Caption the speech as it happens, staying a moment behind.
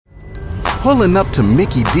Pulling up to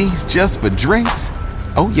Mickey D's just for drinks?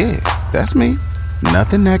 Oh yeah, that's me.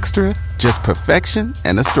 Nothing extra, just perfection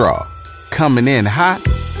and a straw. Coming in hot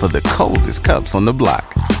for the coldest cups on the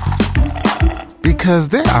block. Because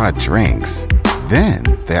there are drinks. Then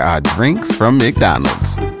there are drinks from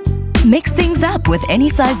McDonald's. Mix things up with any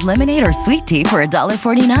size lemonade or sweet tea for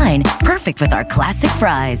 $1.49. Perfect with our classic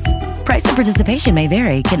fries. Price and participation may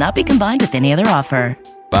vary. Cannot be combined with any other offer.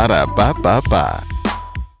 Ba-da-ba-ba-ba.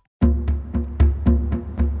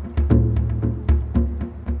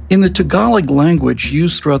 In the Tagalog language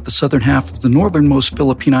used throughout the southern half of the northernmost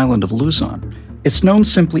Philippine island of Luzon, it's known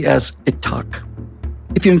simply as itak.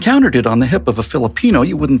 If you encountered it on the hip of a Filipino,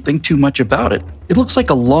 you wouldn't think too much about it. It looks like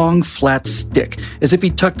a long, flat stick, as if he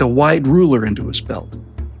tucked a wide ruler into his belt.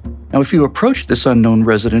 Now, if you approached this unknown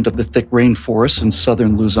resident of the thick rainforests in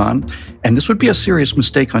southern Luzon, and this would be a serious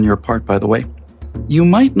mistake on your part, by the way, you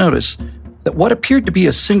might notice that what appeared to be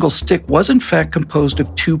a single stick was in fact composed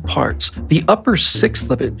of two parts, the upper sixth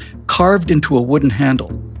of it carved into a wooden handle.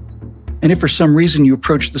 And if for some reason you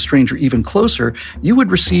approached the stranger even closer, you would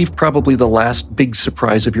receive probably the last big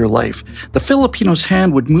surprise of your life. The Filipino's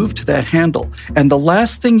hand would move to that handle, and the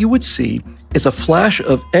last thing you would see is a flash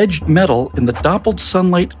of edged metal in the dappled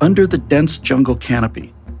sunlight under the dense jungle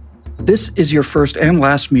canopy. This is your first and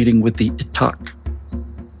last meeting with the itak.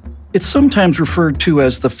 It's sometimes referred to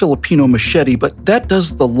as the Filipino machete, but that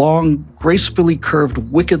does the long, gracefully curved,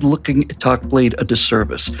 wicked-looking itak blade a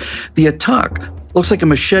disservice. The itak looks like a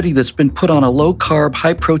machete that's been put on a low-carb,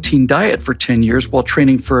 high-protein diet for 10 years while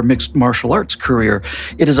training for a mixed martial arts career.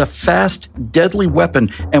 It is a fast, deadly weapon,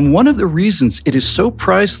 and one of the reasons it is so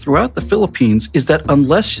prized throughout the Philippines is that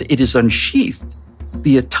unless it is unsheathed,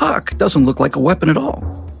 the itak doesn't look like a weapon at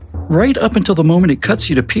all. Right up until the moment it cuts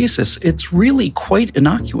you to pieces, it's really quite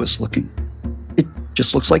innocuous looking. It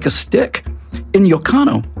just looks like a stick. In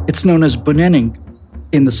Ilocano, it's known as bunening.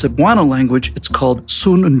 In the Cebuano language, it's called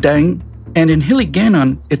sunundang, and in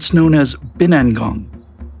Hiligaynon, it's known as binangong.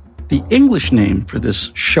 The English name for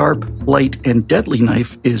this sharp, light, and deadly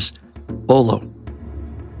knife is bolo.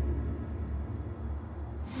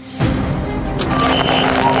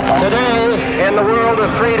 Today, in the world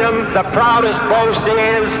of freedom, the proudest boast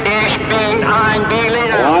is Ich bin ein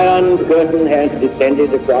Berliner. Iron Curtain has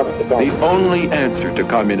descended across the continent. The only answer to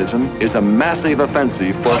communism is a massive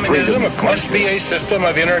offensive for freedom. Communism must be a system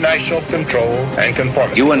of international control and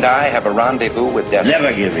conformity. You and I have a rendezvous with death.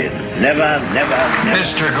 Never give in. Never, never, never.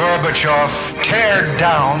 Mr. Gorbachev, tear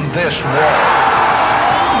down this wall.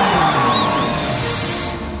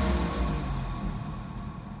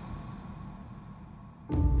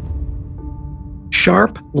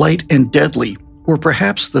 Sharp, light, and deadly were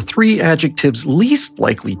perhaps the three adjectives least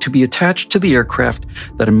likely to be attached to the aircraft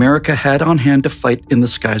that America had on hand to fight in the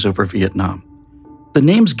skies over Vietnam. The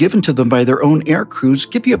names given to them by their own air crews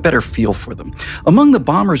give you a better feel for them. Among the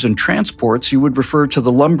bombers and transports, you would refer to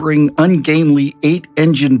the lumbering, ungainly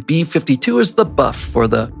 8-engine B-52 as the Buff, or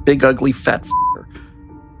the big, ugly, fat f***er.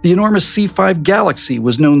 The enormous C-5 Galaxy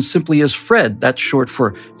was known simply as Fred. That's short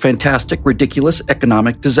for Fantastic, Ridiculous,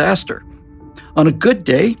 Economic Disaster. On a good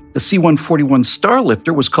day, the C-141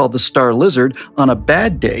 Starlifter was called the Star Lizard. On a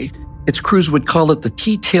bad day, its crews would call it the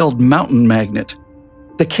T-tailed Mountain Magnet.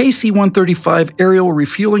 The KC-135 aerial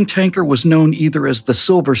refueling tanker was known either as the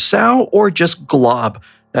Silver Sow or just Glob.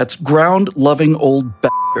 That's ground-loving old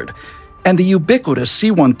bastard. And the ubiquitous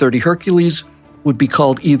C-130 Hercules would be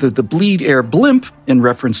called either the Bleed Air Blimp, in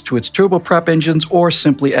reference to its turboprop engines, or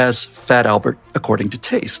simply as Fat Albert, according to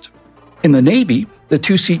taste. In the Navy, the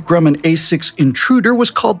two-seat Grumman A-6 Intruder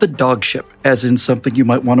was called the Dog Ship, as in something you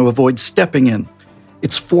might want to avoid stepping in.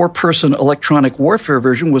 Its four-person electronic warfare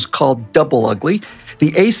version was called Double Ugly.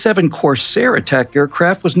 The A-7 Corsair attack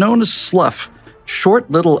aircraft was known as Slough,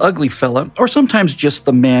 short little ugly fella, or sometimes just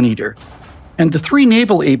the man-eater. And the three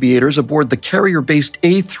naval aviators aboard the carrier-based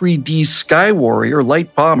A-3D Sky Warrior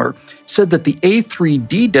light bomber said that the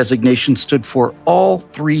A-3D designation stood for All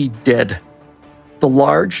Three Dead. The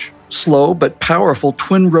large, slow but powerful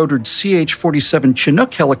twin-rotored CH-47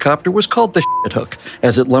 Chinook helicopter was called the Shithook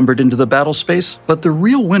as it lumbered into the battle space, but the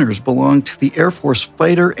real winners belonged to the Air Force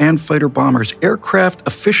fighter and fighter bombers aircraft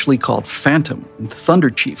officially called Phantom and Thunder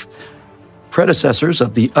Chief, predecessors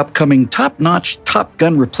of the upcoming top-notch Top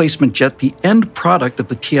Gun replacement jet, the end product of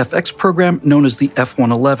the TFX program known as the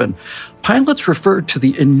F-111. Pilots referred to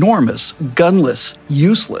the enormous, gunless,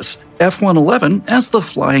 useless F-111 as the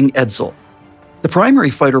Flying Edsel. The primary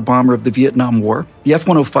fighter bomber of the Vietnam War, the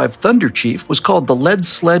F-105 Thunder Chief, was called the Lead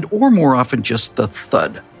Sled, or more often just the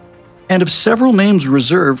Thud. And of several names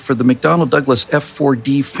reserved for the McDonnell Douglas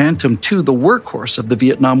F-4D Phantom II, the workhorse of the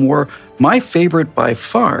Vietnam War, my favorite by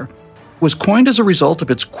far was coined as a result of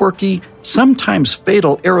its quirky, sometimes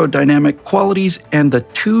fatal aerodynamic qualities and the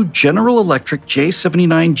two General Electric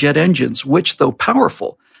J79 jet engines, which, though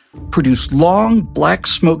powerful, produced long black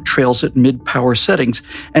smoke trails at mid-power settings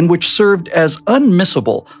and which served as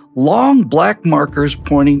unmissable, long black markers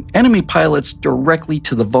pointing enemy pilots directly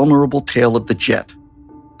to the vulnerable tail of the jet.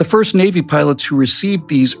 The first Navy pilots who received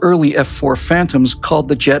these early F-4 Phantoms called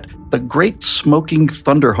the jet the Great Smoking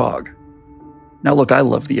Thunderhog. Now look, I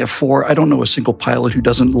love the F-4. I don't know a single pilot who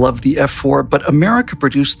doesn't love the F-4, but America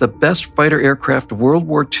produced the best fighter aircraft of World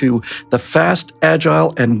War II, the fast,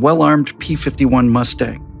 agile, and well-armed P-51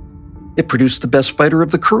 Mustang. It produced the best fighter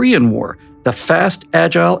of the Korean War, the fast,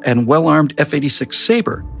 agile, and well-armed F-86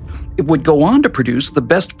 Sabre. It would go on to produce the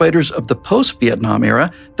best fighters of the post-Vietnam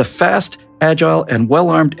era, the fast, agile, and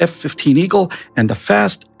well-armed F-15 Eagle, and the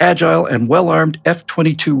fast, agile, and well-armed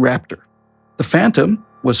F-22 Raptor. The Phantom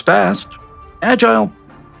was fast, agile,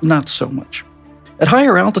 not so much. At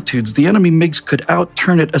higher altitudes, the enemy MiGs could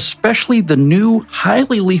outturn it, especially the new,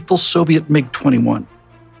 highly lethal Soviet MiG-21.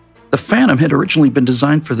 The Phantom had originally been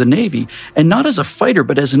designed for the Navy, and not as a fighter,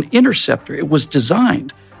 but as an interceptor. It was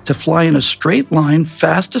designed to fly in a straight line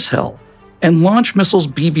fast as hell and launch missiles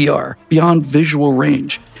BVR, beyond visual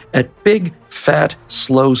range, at big, fat,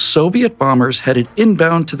 slow Soviet bombers headed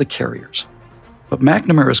inbound to the carriers. But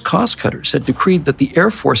McNamara's cost-cutters had decreed that the Air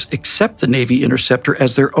Force accept the Navy Interceptor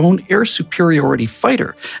as their own air superiority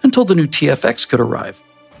fighter until the new TFX could arrive.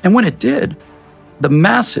 And when it did, the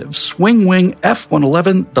massive swing-wing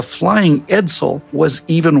F-111, the Flying Edsel, was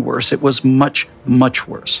even worse. It was much, much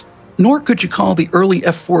worse. Nor could you call the early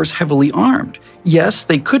F-4s heavily armed. Yes,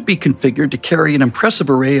 they could be configured to carry an impressive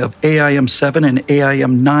array of AIM-7 and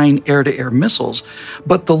AIM-9 air-to-air missiles,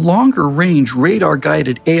 but the longer-range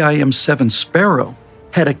radar-guided AIM-7 Sparrow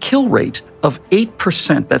had a kill rate of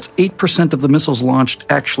 8%. That's 8% of the missiles launched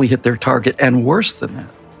actually hit their target, and worse than that.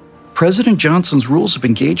 President Johnson's rules of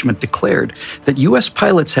engagement declared that U.S.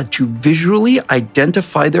 pilots had to visually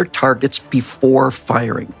identify their targets before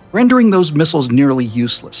firing, rendering those missiles nearly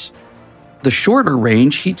useless. The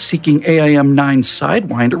shorter-range, heat-seeking AIM-9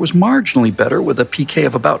 Sidewinder was marginally better, with a PK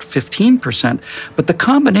of about 15%, but the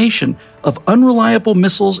combination of unreliable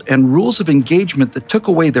missiles and rules of engagement that took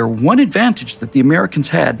away their one advantage that the Americans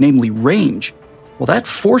had, namely range, well, that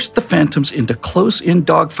forced the Phantoms into close-in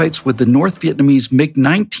dogfights with the North Vietnamese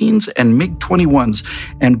MiG-19s and MiG-21s,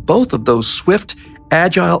 and both of those swift,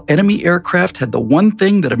 agile enemy aircraft had the one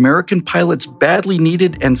thing that American pilots badly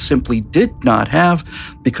needed and simply did not have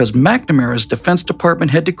because McNamara's Defense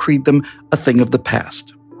Department had decreed them a thing of the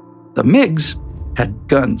past. The MiGs had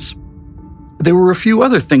guns. There were a few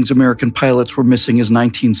other things American pilots were missing as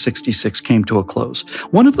 1966 came to a close.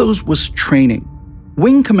 One of those was training.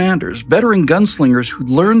 Wing commanders, veteran gunslingers who'd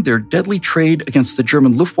learned their deadly trade against the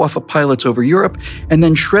German Luftwaffe pilots over Europe and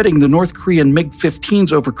then shredding the North Korean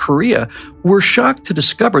MiG-15s over Korea, were shocked to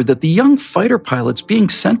discover that the young fighter pilots being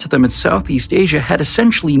sent to them in Southeast Asia had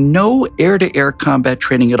essentially no air-to-air combat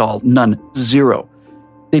training at all. None. Zero.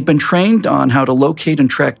 They'd been trained on how to locate and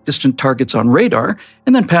track distant targets on radar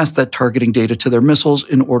and then pass that targeting data to their missiles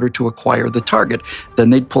in order to acquire the target.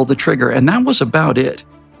 Then they'd pull the trigger, and that was about it.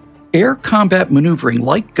 Air combat maneuvering,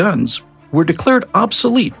 like guns, were declared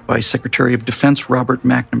obsolete by Secretary of Defense Robert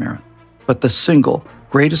McNamara. But the single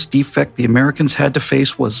greatest defect the Americans had to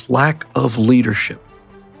face was lack of leadership.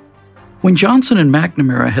 When Johnson and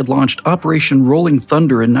McNamara had launched Operation Rolling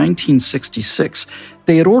Thunder in 1966,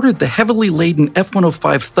 they had ordered the heavily laden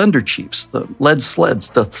F-105 Thunder Chiefs, the lead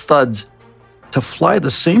sleds, the thuds, to fly the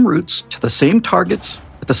same routes to the same targets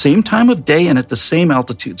at the same time of day and at the same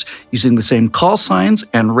altitudes, using the same call signs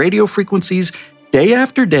and radio frequencies day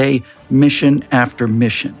after day, mission after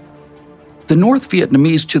mission. The North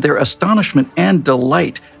Vietnamese, to their astonishment and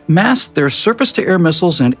delight, massed their surface-to-air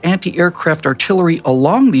missiles and anti-aircraft artillery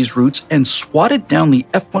along these routes and swatted down the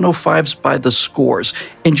F-105s by the scores.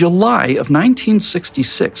 In July of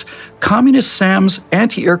 1966, Communist SAM's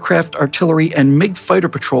anti-aircraft artillery and MiG fighter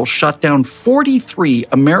patrol shot down 43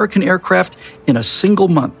 American aircraft in a single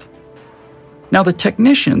month. Now, the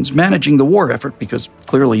technicians managing the war effort, because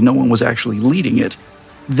clearly no one was actually leading it,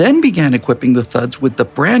 then began equipping the thuds with the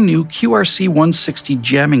brand new QRC-160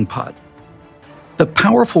 jamming pod. The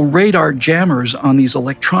powerful radar jammers on these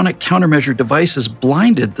electronic countermeasure devices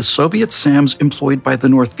blinded the Soviet SAMs employed by the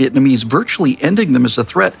North Vietnamese, virtually ending them as a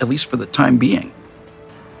threat, at least for the time being.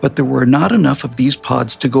 But there were not enough of these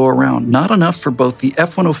pods to go around, not enough for both the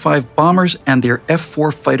F-105 bombers and their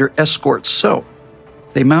F-4 fighter escorts, so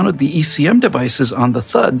they mounted the ECM devices on the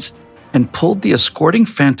thuds and pulled the escorting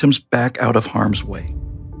Phantoms back out of harm's way.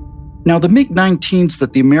 Now, the MiG-19s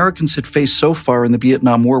that the Americans had faced so far in the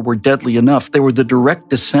Vietnam War were deadly enough. They were the direct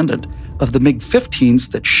descendant of the MiG-15s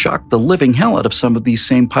that shocked the living hell out of some of these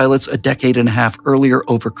same pilots a decade and a half earlier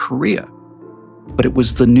over Korea. But it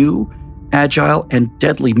was the new, agile, and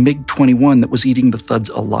deadly MiG-21 that was eating the thuds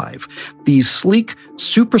alive. These sleek,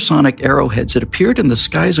 supersonic arrowheads had appeared in the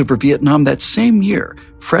skies over Vietnam that same year,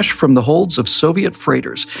 fresh from the holds of Soviet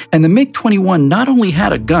freighters. And the MiG-21 not only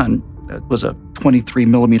had a gun, it was a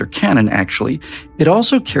 23-millimeter cannon, actually, it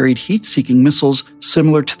also carried heat-seeking missiles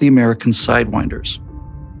similar to the American Sidewinders.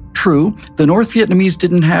 True, the North Vietnamese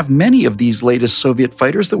didn't have many of these latest Soviet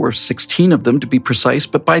fighters. There were 16 of them, to be precise,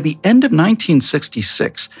 but by the end of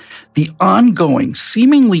 1966, the ongoing,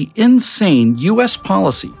 seemingly insane U.S.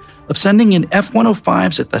 policy of sending in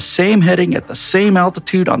F-105s at the same heading, at the same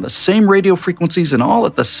altitude, on the same radio frequencies, and all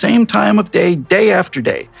at the same time of day, day after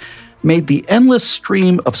day, made the endless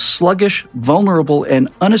stream of sluggish, vulnerable, and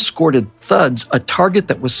unescorted thuds a target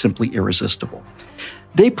that was simply irresistible.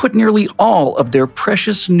 They put nearly all of their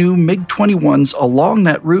precious new MiG-21s along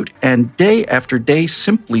that route and day after day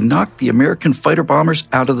simply knocked the American fighter bombers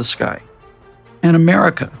out of the sky. And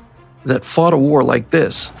America, that fought a war like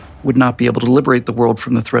this, would not be able to liberate the world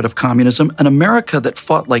from the threat of communism. An America that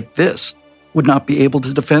fought like this would not be able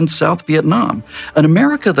to defend South Vietnam. An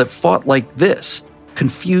America that fought like this,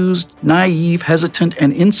 confused, naive, hesitant,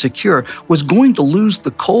 and insecure, was going to lose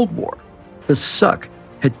the Cold War. The suck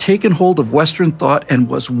had taken hold of Western thought and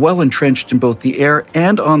was well entrenched in both the air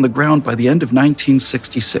and on the ground by the end of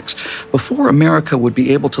 1966. Before America would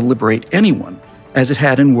be able to liberate anyone, as it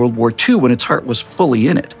had in World War II when its heart was fully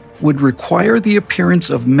in it, would require the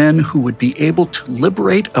appearance of men who would be able to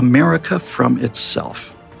liberate America from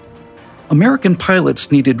itself. American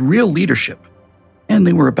pilots needed real leadership, and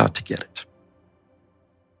they were about to get it.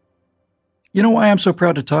 You know why I'm so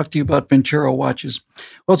proud to talk to you about Vincero watches?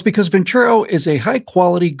 Well, it's because Vincero is a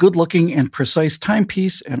high-quality, good-looking, and precise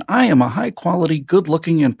timepiece, and I am a high-quality,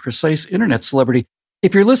 good-looking, and precise internet celebrity.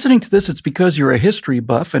 If you're listening to this, it's because you're a history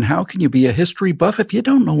buff, and how can you be a history buff if you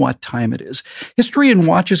don't know what time it is? History and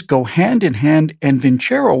watches go hand in hand, and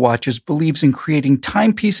Vincero Watches believes in creating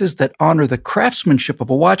timepieces that honor the craftsmanship of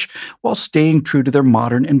a watch while staying true to their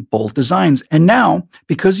modern and bold designs. And now,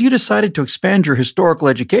 because you decided to expand your historical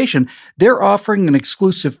education, they're offering an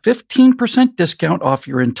exclusive 15% discount off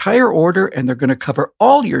your entire order, and they're going to cover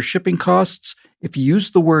all your shipping costs if you use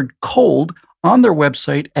the word COLD on their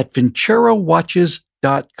website at VinceroWatches.com.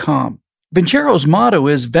 Vincero's motto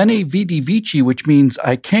is Veni Vidi Vici, which means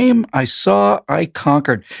I came, I saw, I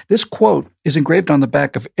conquered. This quote is engraved on the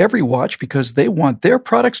back of every watch because they want their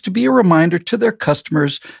products to be a reminder to their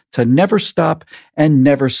customers to never stop and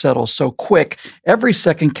never settle. So quick, every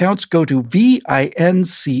second counts. Go to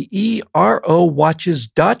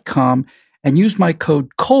VinceroWatches.com and use my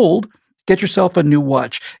code COLD. Get yourself a new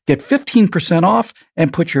watch. Get 15% off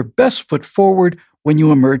and put your best foot forward when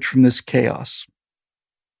you emerge from this chaos.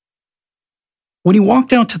 When he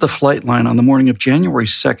walked out to the flight line on the morning of January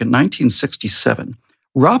 2nd, 1967,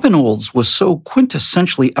 Robin Olds was so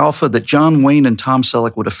quintessentially alpha that John Wayne and Tom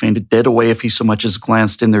Selleck would have fainted dead away if he so much as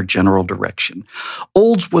glanced in their general direction.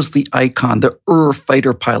 Olds was the icon, the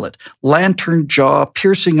fighter pilot, lantern jaw,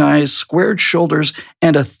 piercing eyes, squared shoulders,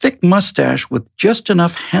 and a thick mustache with just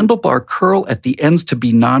enough handlebar curl at the ends to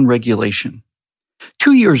be non-regulation.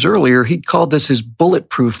 2 years earlier, he'd called this his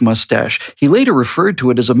bulletproof mustache. He later referred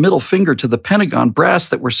to it as a middle finger to the Pentagon brass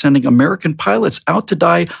that were sending American pilots out to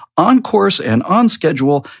die on course and on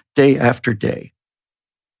schedule day after day.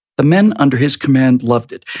 The men under his command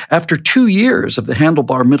loved it. After 2 years of the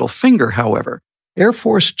handlebar middle finger, however, Air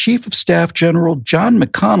Force Chief of Staff General John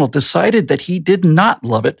McConnell decided that he did not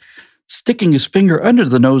love it, sticking his finger under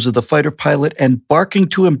the nose of the fighter pilot and barking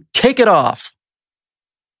to him, "Take it off!"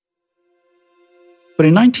 But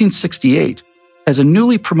in 1968, as a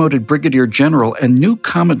newly promoted brigadier general and new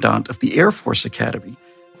commandant of the Air Force Academy,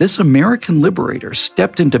 this American liberator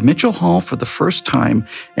stepped into Mitchell Hall for the first time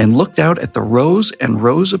and looked out at the rows and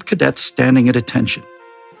rows of cadets standing at attention.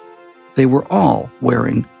 They were all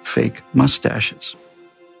wearing fake mustaches.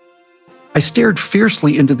 I stared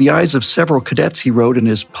fiercely into the eyes of several cadets, he wrote in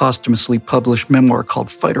his posthumously published memoir called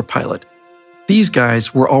Fighter Pilot. These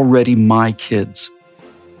guys were already my kids.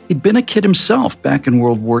 He'd been a kid himself back in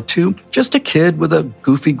World War II, just a kid with a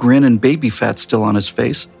goofy grin and baby fat still on his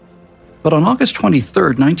face. But on August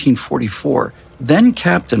 23, 1944,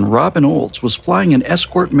 then-Captain Robin Olds was flying an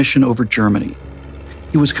escort mission over Germany.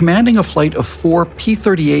 He was commanding a flight of 4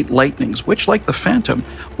 P-38 Lightnings, which, like the Phantom,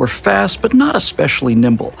 were fast but not especially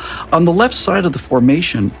nimble. On the left side of the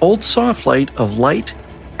formation, Olds saw a flight of light,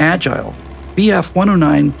 agile,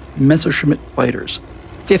 Bf-109 Messerschmitt fighters.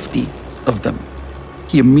 50 of them.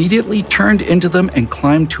 He immediately turned into them and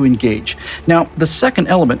climbed to engage. Now, the second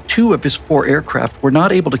element, 2 of his 4 aircraft, were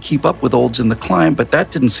not able to keep up with Olds in the climb, but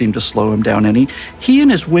that didn't seem to slow him down any. He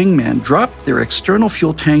and his wingman dropped their external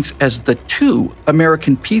fuel tanks as the 2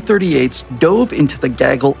 American P-38s dove into the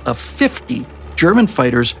gaggle of 50 German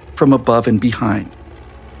fighters from above and behind.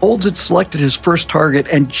 Olds had selected his first target,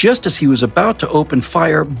 and just as he was about to open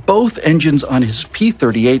fire, both engines on his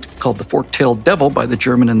P-38, called the Fork-tailed Devil by the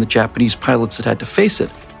German and the Japanese pilots that had to face it,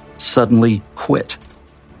 suddenly quit.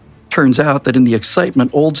 Turns out that in the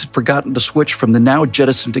excitement, Olds had forgotten to switch from the now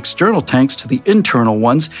jettisoned external tanks to the internal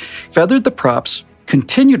ones, feathered the props,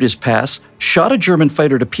 continued his pass, shot a German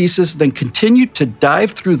fighter to pieces, then continued to dive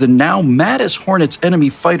through the now mad as hornets enemy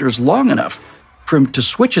fighters long enough for him to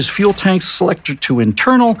switch his fuel tank selector to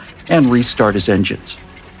internal and restart his engines.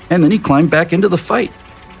 And then he climbed back into the fight.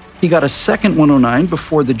 He got a second 109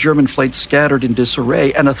 before the German flight scattered in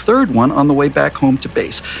disarray, and a third one on the way back home to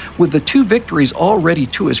base. With the 2 victories already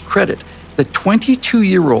to his credit, the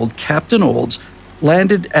 22-year-old Captain Olds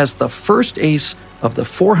landed as the first ace of the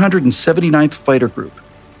 479th Fighter Group.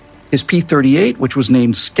 His P-38, which was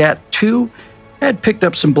named Scat-2, had picked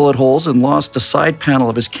up some bullet holes and lost a side panel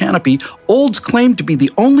of his canopy. Olds claimed to be the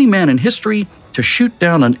only man in history to shoot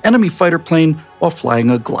down an enemy fighter plane while flying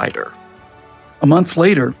a glider. A month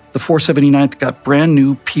later, the 479th got brand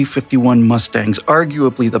new P-51 Mustangs,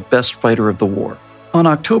 arguably the best fighter of the war. On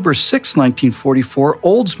October 6, 1944,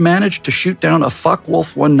 Olds managed to shoot down a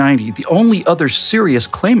Focke-Wulf 190, the only other serious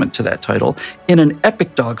claimant to that title, in an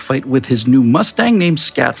epic dogfight with his new Mustang named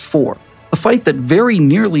Scat-4. A fight that very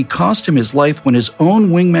nearly cost him his life when his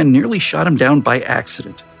own wingmen nearly shot him down by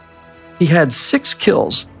accident. He had 6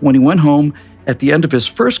 kills when he went home at the end of his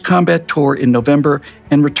first combat tour in November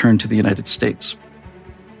and returned to the United States.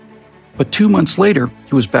 But 2 months later,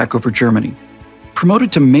 he was back over Germany.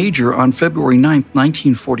 Promoted to Major on February 9,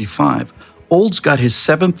 1945, Olds got his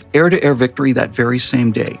 7th air-to-air victory that very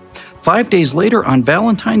same day. 5 days later, on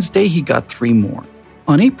Valentine's Day, he got 3 more.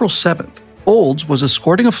 On April 7th, Olds was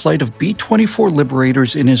escorting a flight of B-24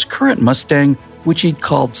 Liberators in his current Mustang, which he'd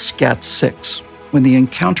called Scat-6, when they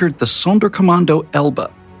encountered the Sonderkommando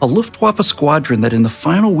Elbe, a Luftwaffe squadron that in the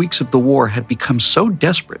final weeks of the war had become so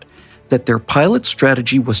desperate that their pilot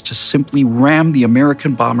strategy was to simply ram the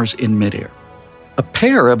American bombers in midair. A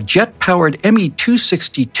pair of jet-powered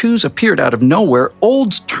Me-262s appeared out of nowhere.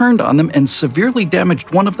 Olds turned on them and severely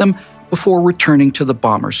damaged one of them before returning to the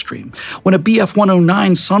bomber stream. When a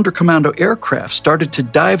Bf-109 Sonderkommando aircraft started to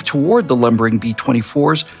dive toward the lumbering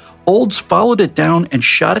B-24s, Olds followed it down and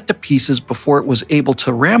shot it to pieces before it was able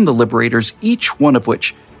to ram the Liberators, each one of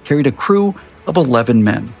which carried a crew of 11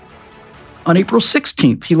 men. On April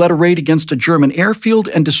 16th, he led a raid against a German airfield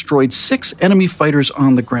and destroyed 6 enemy fighters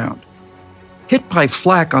on the ground. Hit by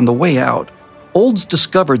flak on the way out, Olds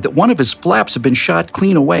discovered that one of his flaps had been shot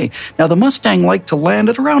clean away. Now, the Mustang liked to land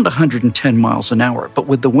at around 110 miles an hour, but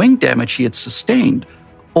with the wing damage he had sustained,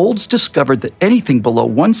 Olds discovered that anything below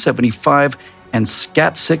 175 and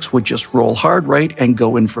Scat-6 would just roll hard right and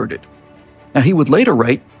go inverted. Now, he would later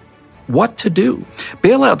write, "What to do?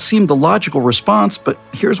 Bailout seemed the logical response, but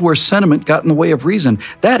here's where sentiment got in the way of reason.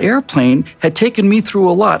 That airplane had taken me through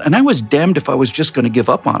a lot, and I was damned if I was just going to give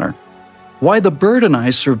up on her. Why the bird and I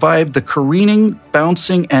survived the careening,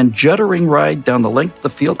 bouncing, and juddering ride down the length of the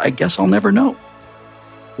field, I guess I'll never know."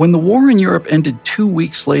 When the war in Europe ended 2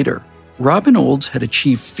 weeks later, Robin Olds had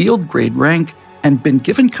achieved field grade rank and been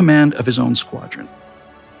given command of his own squadron.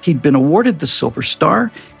 He'd been awarded the Silver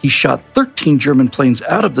Star. He shot 13 German planes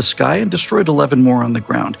out of the sky and destroyed 11 more on the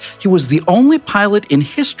ground. He was the only pilot in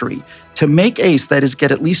history to make ace, that is,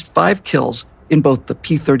 get at least 5 kills in both the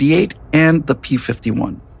P-38 and the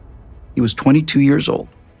P-51. He was 22 years old.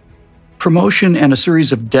 Promotion and a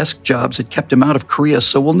series of desk jobs had kept him out of Korea,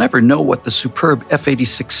 so we'll never know what the superb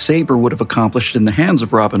F-86 Sabre would have accomplished in the hands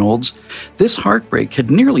of Robin Olds. This heartbreak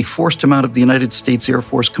had nearly forced him out of the United States Air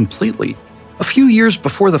Force completely. A few years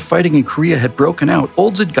before the fighting in Korea had broken out,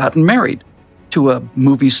 Olds had gotten married to a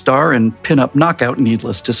movie star and pin-up knockout,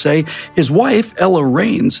 needless to say. His wife, Ella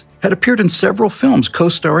Raines, had appeared in several films,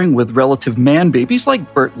 co-starring with relative man-babies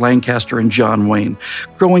like Burt Lancaster and John Wayne.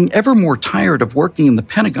 Growing ever more tired of working in the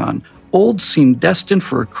Pentagon, Olds seemed destined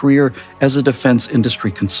for a career as a defense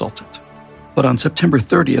industry consultant. But on September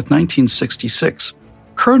 30th, 1966,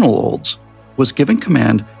 Colonel Olds was given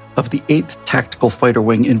command of the 8th Tactical Fighter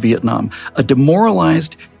Wing in Vietnam, a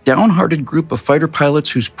demoralized, downhearted group of fighter pilots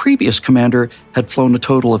whose previous commander had flown a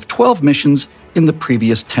total of 12 missions in the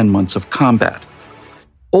previous 10 months of combat.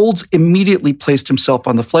 Olds immediately placed himself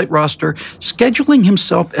on the flight roster, scheduling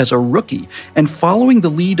himself as a rookie and following the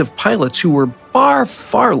lead of pilots who were far,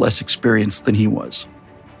 far less experienced than he was.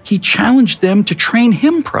 He challenged them to train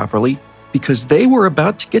him properly because they were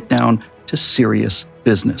about to get down to serious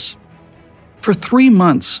business. For 3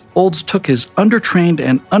 months, Olds took his undertrained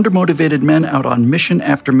and undermotivated men out on mission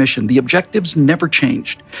after mission. The objectives never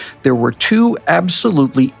changed. There were 2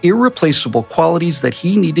 absolutely irreplaceable qualities that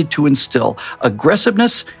he needed to instill: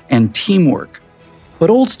 aggressiveness and teamwork.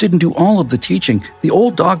 But Olds didn't do all of the teaching. The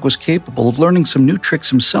old dog was capable of learning some new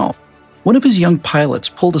tricks himself. One of his young pilots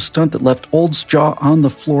pulled a stunt that left Olds' jaw on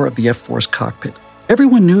the floor of the F-4's cockpit.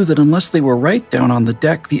 Everyone knew that unless they were right down on the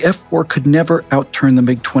deck, the F-4 could never outturn the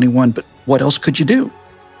MiG-21, but what else could you do?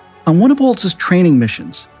 On one of Olds' training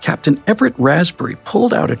missions, Captain Everett Raspberry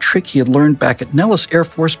pulled out a trick he had learned back at Nellis Air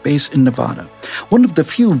Force Base in Nevada. One of the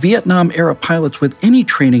few Vietnam-era pilots with any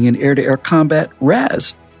training in air-to-air combat,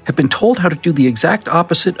 Raz had been told how to do the exact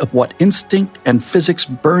opposite of what instinct and physics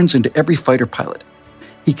burns into every fighter pilot.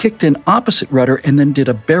 He kicked in opposite rudder and then did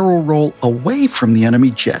a barrel roll away from the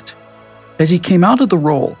enemy jet. As he came out of the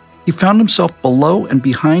roll, he found himself below and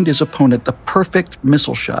behind his opponent, the perfect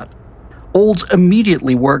missile shot. Olds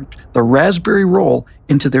immediately worked the Raspberry roll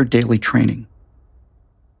into their daily training.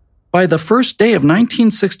 By the first day of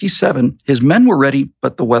 1967, his men were ready,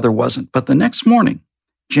 but the weather wasn't. But the next morning,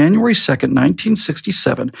 January 2nd,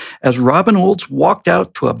 1967, as Robin Olds walked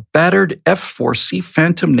out to a battered F-4C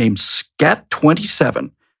Phantom named Scat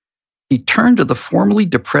 27, he turned to the formerly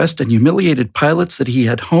depressed and humiliated pilots that he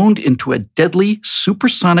had honed into a deadly,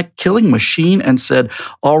 supersonic killing machine and said,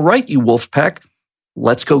 "All right, you Wolfpack,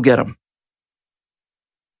 let's go get him."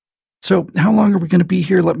 So how long are we going to be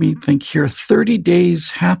here? Let me think here. 30 days,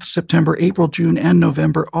 half September, April, June, and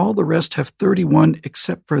November. All the rest have 31,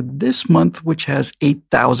 except for this month, which has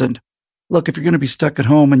 8,000. Look, if you're going to be stuck at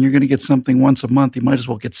home and you're going to get something once a month, you might as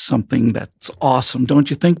well get something that's awesome, don't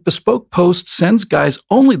you think? Bespoke Post sends guys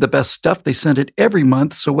only the best stuff. They send it every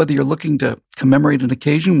month. So whether you're looking to commemorate an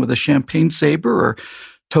occasion with a champagne saber or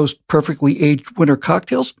toast perfectly aged winter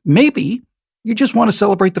cocktails, maybe you just want to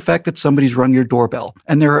celebrate the fact that somebody's rung your doorbell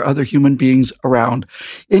and there are other human beings around.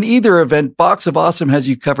 In either event, Box of Awesome has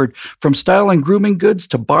you covered. From style and grooming goods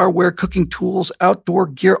to barware, cooking tools, outdoor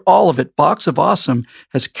gear, all of it. Box of Awesome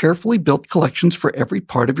has carefully built collections for every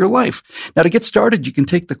part of your life. Now, to get started, you can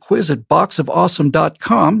take the quiz at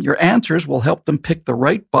boxofawesome.com. Your answers will help them pick the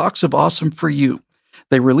right Box of Awesome for you.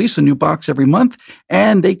 They release a new box every month,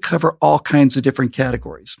 and they cover all kinds of different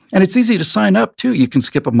categories. And it's easy to sign up, too. You can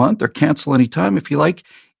skip a month or cancel anytime if you like.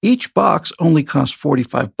 Each box only costs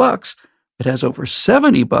 $45. It has over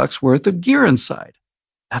 $70 worth of gear inside.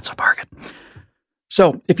 That's a bargain.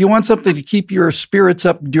 So if you want something to keep your spirits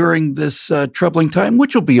up during this troubling time,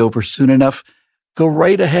 which will be over soon enough, go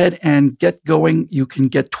right ahead and get going. You can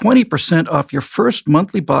get 20% off your first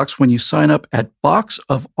monthly box when you sign up at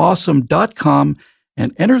boxofawesome.com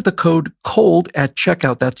and enter the code COLD at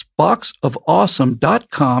checkout. That's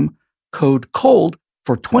boxofawesome.com, code COLD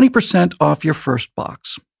for 20% off your first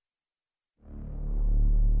box.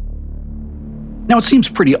 Now, it seems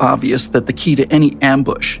pretty obvious that the key to any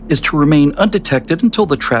ambush is to remain undetected until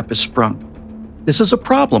the trap is sprung. This is a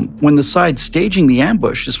problem when the side staging the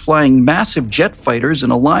ambush is flying massive jet fighters in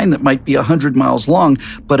a line that might be 100 miles long,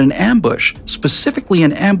 but an ambush, specifically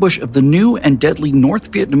an ambush of the new and deadly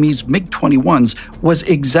North Vietnamese MiG-21s, was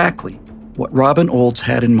exactly what Robin Olds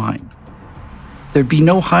had in mind. There'd be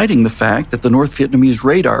no hiding the fact that the North Vietnamese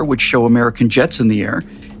radar would show American jets in the air,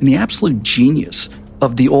 and the absolute genius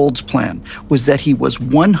of the Olds plan was that he was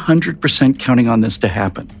 100% counting on this to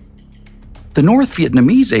happen. The North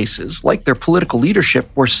Vietnamese aces, like their political leadership,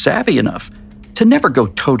 were savvy enough to never go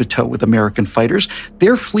toe-to-toe with American fighters.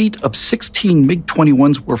 Their fleet of 16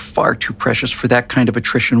 MiG-21s were far too precious for that kind of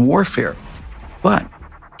attrition warfare. But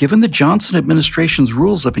given the Johnson administration's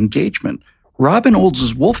rules of engagement, Robin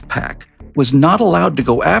Olds' Wolfpack was not allowed to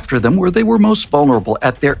go after them where they were most vulnerable,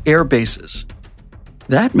 at their air bases.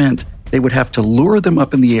 That meant they would have to lure them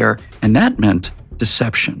up in the air, and that meant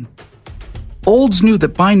deception. Olds knew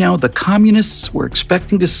that by now the communists were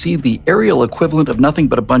expecting to see the aerial equivalent of nothing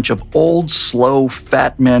but a bunch of old, slow,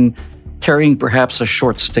 fat men carrying perhaps a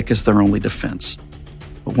short stick as their only defense.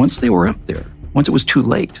 But once they were up there, once it was too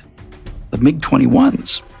late, the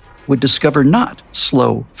MiG-21s would discover not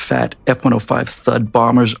slow, fat F-105 Thud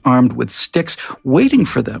bombers armed with sticks. Waiting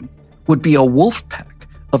for them would be a wolf pack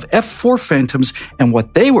of F-4 Phantoms, and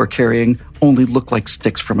what they were carrying only looked like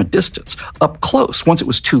sticks from a distance. Up close, once it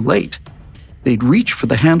was too late, they'd reach for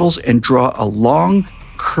the handles and draw a long,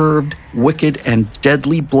 curved, wicked, and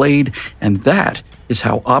deadly blade, and that is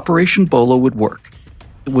how Operation Bolo would work.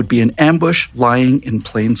 it would be an ambush lying in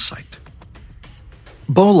plain sight.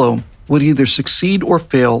 Bolo would either succeed or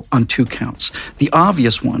fail on 2 counts. The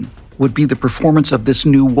obvious one would be the performance of this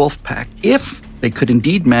new wolf pack, if they could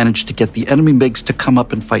indeed manage to get the enemy MiGs to come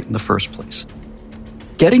up and fight in the first place.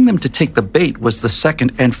 Getting them to take the bait was the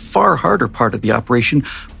second and far harder part of the operation.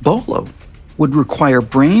 Bolo would require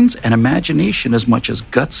brains and imagination as much as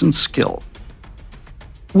guts and skill.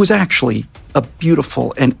 It was actually a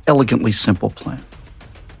beautiful and elegantly simple plan.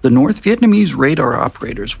 The North Vietnamese radar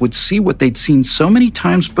operators would see what they'd seen so many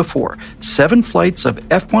times before, 7 flights of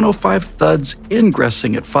F-105 Thuds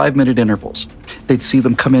ingressing at 5-minute intervals. They'd see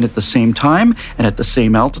them come in at the same time and at the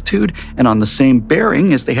same altitude and on the same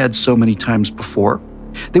bearing as they had so many times before.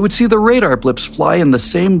 They would see the radar blips fly in the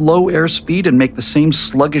same low airspeed and make the same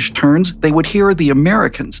sluggish turns. They would hear the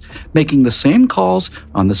Americans making the same calls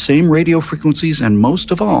on the same radio frequencies, and most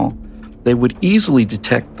of all, they would easily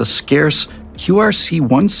detect the scarce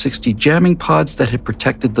QRC-160 jamming pods that had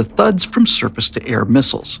protected the Thuds from surface-to-air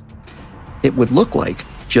missiles. It would look like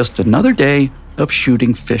just another day of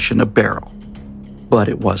shooting fish in a barrel. But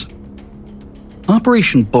it wasn't.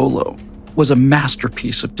 Operation Bolo was a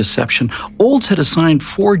masterpiece of deception. Olds had assigned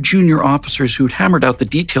 4 junior officers who'd hammered out the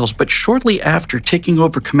details, but shortly after taking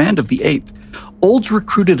over command of the 8th, Olds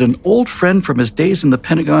recruited an old friend from his days in the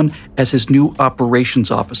Pentagon as his new operations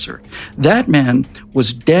officer. That man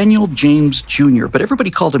was Daniel James Jr., but everybody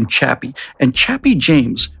called him Chappie, and Chappie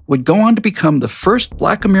James would go on to become the first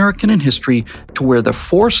Black American in history to wear the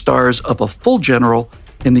 4 stars of a full general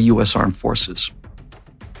in the U.S. Armed Forces.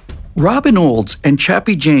 Robin Olds and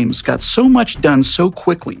Chappie James got so much done so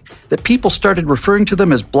quickly that people started referring to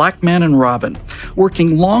them as Black Man and Robin.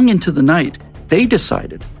 Working long into the night, they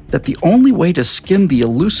decided that the only way to skin the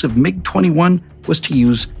elusive MiG-21 was to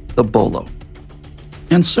use the Bolo.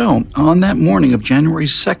 And so, on that morning of January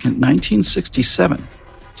 2nd, 1967,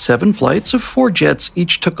 7 flights of 4 jets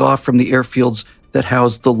each took off from the airfields that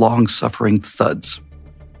housed the long-suffering Thuds.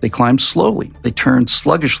 They climbed slowly. They turned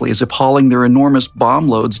sluggishly as if hauling their enormous bomb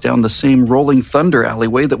loads down the same rolling thunder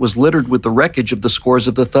alleyway that was littered with the wreckage of the scores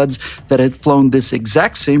of the Thuds that had flown this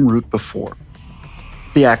exact same route before.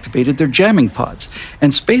 They activated their jamming pods,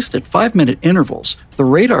 and spaced at 5-minute intervals, the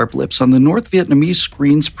radar blips on the North Vietnamese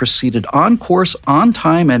screens proceeded on course, on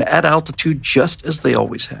time, and at altitude just as they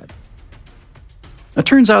always had. It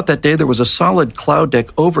turns out that day there was a solid cloud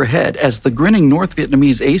deck overhead as the grinning North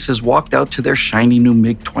Vietnamese aces walked out to their shiny new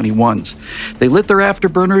MiG-21s. They lit their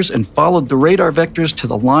afterburners and followed the radar vectors to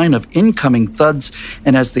the line of incoming Thuds,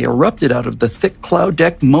 and as they erupted out of the thick cloud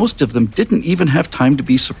deck, most of them didn't even have time to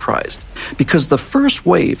be surprised, because the first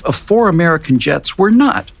wave of 4 American jets were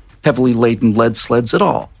not heavily laden lead sleds at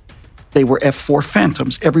all. They were F-4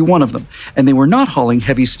 Phantoms, every one of them, and they were not hauling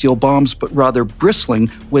heavy steel bombs, but rather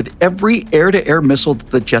bristling with every air-to-air missile that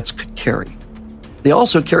the jets could carry. They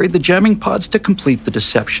also carried the jamming pods to complete the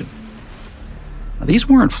deception. Now, these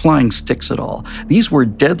weren't flying sticks at all. These were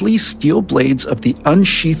deadly steel blades of the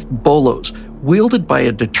unsheathed Bolos, wielded by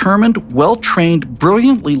a determined, well-trained,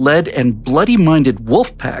 brilliantly led, and bloody-minded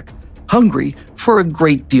wolf pack, hungry for a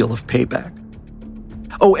great deal of payback.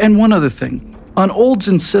 Oh, and one other thing. On Olds'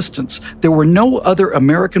 insistence, there were no other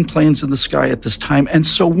American planes in the sky at this time, and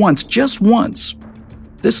so once, just once,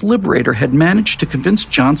 this liberator had managed to convince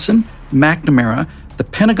Johnson, McNamara, the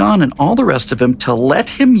Pentagon, and all the rest of them to let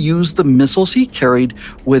him use the missiles he carried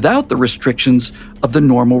without the restrictions of the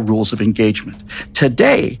normal rules of engagement.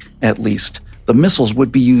 Today, at least, the missiles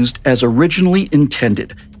would be used as originally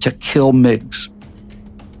intended, to kill MiGs.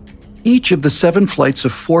 Each of the 7 flights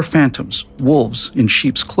of 4 Phantoms, wolves in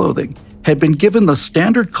sheep's clothing, had been given the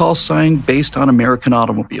standard call sign based on American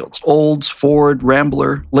automobiles: Olds, Ford,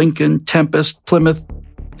 Rambler, Lincoln, Tempest, Plymouth,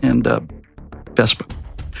 and Vespa.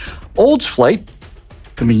 Olds' flight,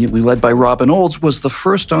 conveniently led by Robin Olds, was the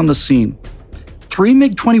first on the scene. 3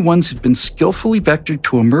 MiG-21s had been skillfully vectored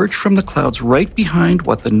to emerge from the clouds right behind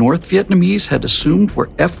what the North Vietnamese had assumed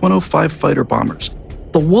were F-105 fighter bombers.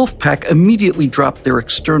 The Wolfpack immediately dropped their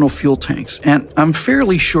external fuel tanks, and I'm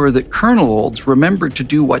fairly sure that Colonel Olds remembered to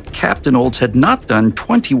do what Captain Olds had not done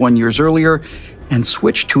 21 years earlier and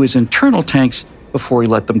switched to his internal tanks before he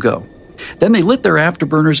let them go. Then they lit their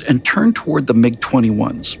afterburners and turned toward the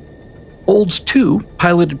MiG-21s. Olds, too,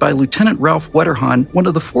 piloted by Lieutenant Ralph Wetterhahn, one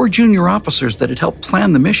of the 4 junior officers that had helped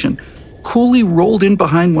plan the mission, coolly rolled in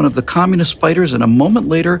behind one of the communist fighters, and a moment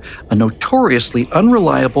later, a notoriously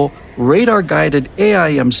unreliable, radar-guided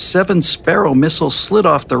AIM-7 Sparrow missile slid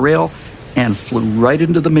off the rail and flew right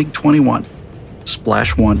into the MiG-21.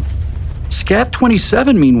 Splash 1.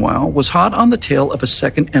 Scat-27, meanwhile, was hot on the tail of a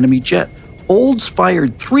second enemy jet. Olds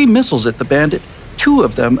fired 3 missiles at the bandit, 2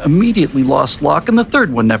 of them immediately lost lock, and the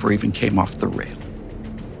third one never even came off the rail.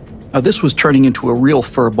 Now, this was turning into a real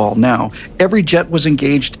furball now. Every jet was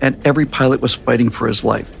engaged, and every pilot was fighting for his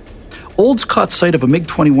life. Olds caught sight of a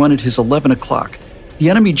MiG-21 at his 11 o'clock.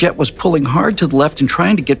 The enemy jet was pulling hard to the left and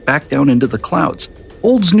trying to get back down into the clouds.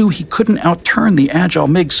 Olds knew he couldn't outturn the agile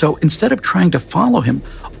MiG, so instead of trying to follow him,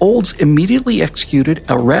 Olds immediately executed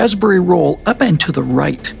a raspberry roll up and to the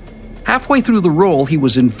right. Halfway through the roll, he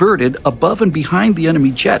was inverted above and behind the enemy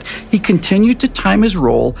jet. He continued to time his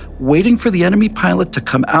roll, waiting for the enemy pilot to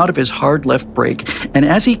come out of his hard left brake, and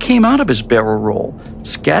as he came out of his barrel roll,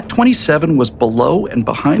 Scat-27 was below and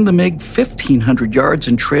behind the MiG 1,500 yards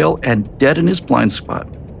in trail and dead in his blind spot.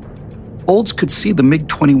 Olds could see the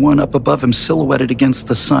MiG-21 up above him silhouetted against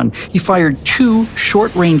the sun. He fired 2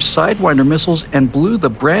 short-range Sidewinder missiles and blew the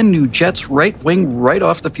brand-new jet's right wing right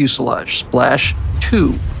off the fuselage. Splash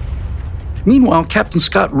 2. Meanwhile, Captain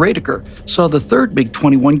Scott Raediger saw the third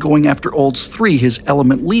MiG-21 going after Olds 3, his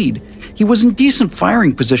element lead. He was in decent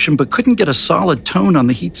firing position but couldn't get a solid tone on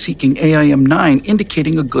the heat-seeking AIM-9,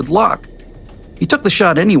 indicating a good lock. He took the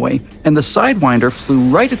shot anyway, and the Sidewinder flew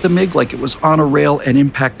right at the MiG like it was on a rail and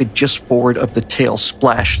impacted just forward of the tail.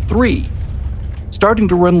 Splash 3. Starting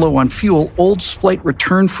to run low on fuel, Olds' flight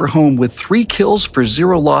returned for home with 3 kills for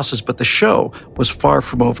 0 losses, but the show was far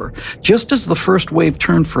from over. Just as the first wave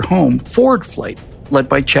turned for home, Forward Flight, led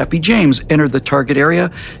by Chappie James, entered the target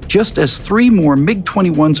area, just as 3 more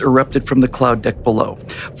MiG-21s erupted from the cloud deck below.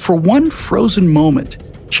 For one frozen moment,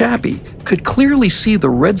 Chappie could clearly see the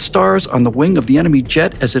red stars on the wing of the enemy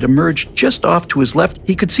jet as it emerged just off to his left.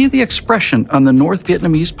 He could see the expression on the North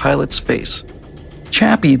Vietnamese pilot's face.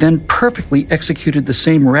 Chappie then perfectly executed the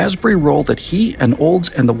same raspberry roll that he and Olds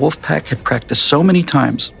and the Wolfpack had practiced so many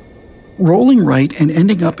times, rolling right and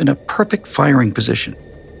ending up in a perfect firing position.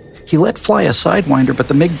 He let fly a Sidewinder, but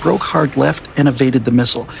the MiG broke hard left and evaded the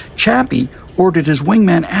missile. Chappie ordered his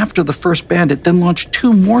wingman after the first Bandit, then launched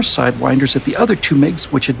 2 more Sidewinders at the other 2 MiGs,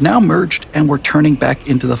 which had now merged and were turning back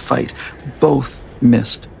into the fight. Both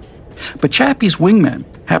missed. But Chappie's wingman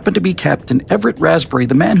happened to be Captain Everett Raspberry,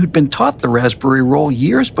 the man who'd been taught the raspberry roll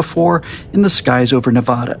years before in the skies over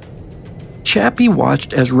Nevada. Chappie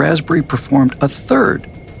watched as Raspberry performed a third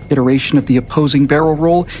iteration of the opposing barrel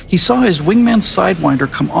roll. He saw his wingman's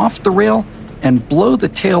Sidewinder come off the rail and blow the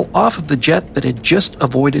tail off of the jet that had just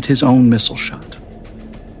avoided his own missile shot.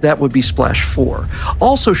 That would be Splash 4.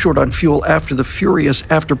 Also short on fuel after the furious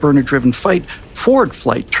afterburner-driven fight, Forward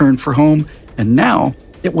Flight turned for home, and now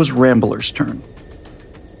it was Rambler's turn.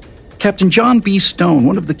 Captain John B. Stone,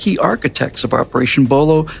 one of the key architects of Operation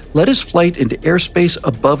Bolo, led his flight into airspace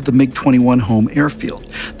above the MiG-21 home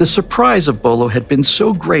airfield. The surprise of Bolo had been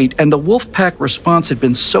so great, and the Wolfpack response had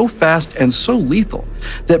been so fast and so lethal,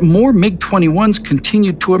 that more MiG-21s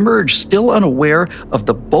continued to emerge, still unaware of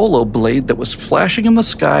the Bolo blade that was flashing in the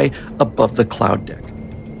sky above the cloud deck.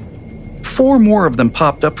 4 more of them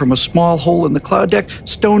popped up from a small hole in the cloud deck.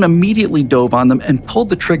 Stone immediately dove on them and pulled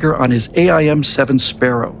the trigger on his AIM-7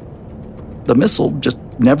 Sparrow. The missile just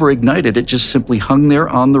never ignited, it just simply hung there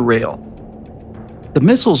on the rail. The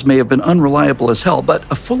missiles may have been unreliable as hell, but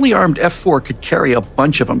a fully armed F-4 could carry a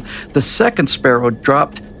bunch of them. The second Sparrow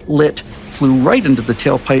dropped, lit, flew right into the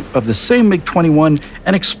tailpipe of the same MiG-21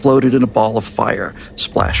 and exploded in a ball of fire.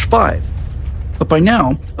 Splash 5. But by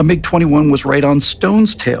now, a MiG-21 was right on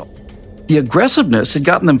Stone's tail. The aggressiveness had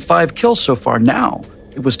gotten them 5 kills so far. Now,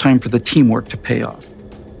 it was time for the teamwork to pay off.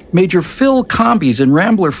 Major Phil Combes in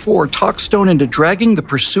Rambler 4 talked Stone into dragging the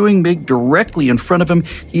pursuing MiG directly in front of him.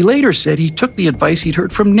 He later said he took the advice he'd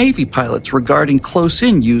heard from Navy pilots regarding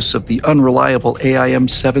close-in use of the unreliable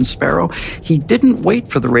AIM-7 Sparrow. He didn't wait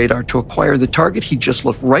for the radar to acquire the target. He just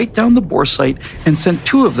looked right down the bore sight and sent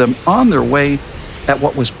 2 of them on their way at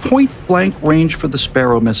what was point-blank range for the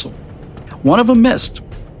Sparrow missile. One of them missed,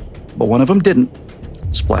 but one of them didn't.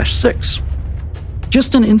 Splash 6.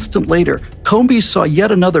 Just an instant later, Combes saw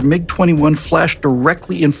yet another MiG-21 flash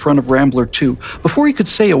directly in front of Rambler 2. Before he could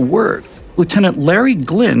say a word, Lieutenant Larry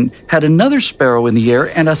Glynn had another Sparrow in the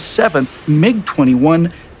air, and a 7th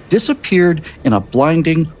MiG-21 disappeared in a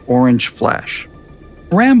blinding orange flash.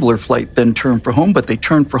 Rambler Flight then turned for home, but they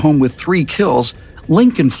turned for home with 3 kills.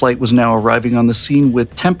 Lincoln Flight was now arriving on the scene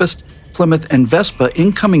with Tempest, Plymouth, and Vespa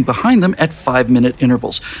incoming behind them at 5-minute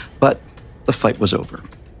intervals. But the fight was over.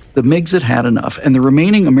 The MiGs had had enough, and the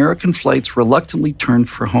remaining American flights reluctantly turned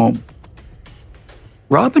for home.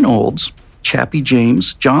 Robin Olds, Chappie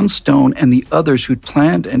James, John Stone, and the others who'd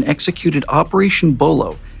planned and executed Operation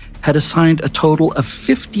Bolo had assigned a total of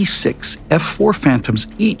 56 F-4 Phantoms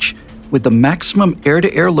each, with the maximum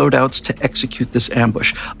air-to-air loadouts to execute this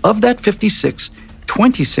ambush. Of that 56,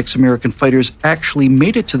 26 American fighters actually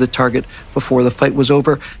made it to the target before the fight was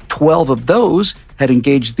over. 12 of those had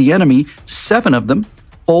engaged the enemy. 7 of them,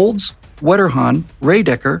 Olds, Wetterhahn,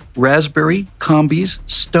 Raedecker, Raspberry, Combis,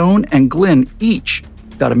 Stone, and Glynn, each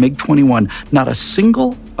got a MiG-21. Not a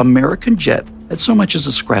single American jet had so much as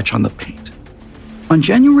a scratch on the paint. On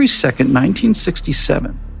January 2nd,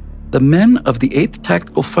 1967, the men of the 8th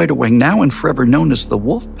Tactical Fighter Wing, now and forever known as the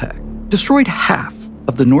Wolfpack, destroyed half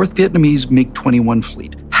of the North Vietnamese MiG-21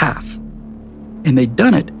 fleet. Half. And they'd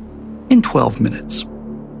done it in 12 minutes.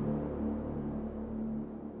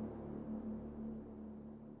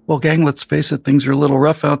 Well, gang, let's face it, things are a little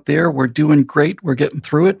rough out there. We're doing great. We're getting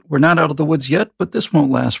through it. We're not out of the woods yet, but this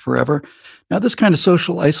won't last forever. Now, this kind of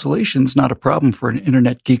social isolation is not a problem for an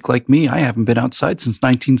internet geek like me. I haven't been outside since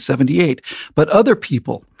 1978. But other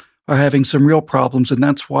people are having some real problems, and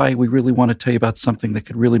that's why we really want to tell you about something that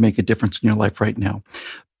could really make a difference in your life right now.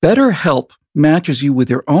 BetterHelp matches you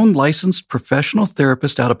with your own licensed professional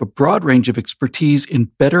therapist out of a broad range of expertise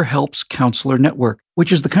in BetterHelp's counselor network,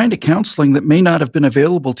 which is the kind of counseling that may not have been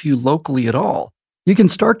available to you locally at all. You can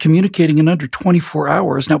start communicating in under 24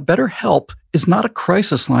 hours. Now, BetterHelp is not a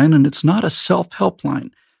crisis line and it's not a self-help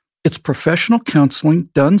line. It's professional counseling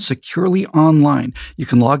done securely online. You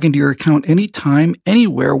can log into your account anytime,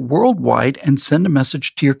 anywhere, worldwide, and send a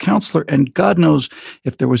message to your counselor. And God knows,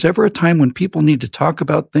 if there was ever a time when people need to talk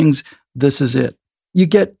about things, this is it. You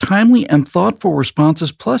get timely and thoughtful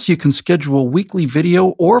responses, plus you can schedule weekly video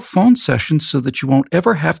or phone sessions so that you won't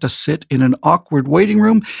ever have to sit in an awkward waiting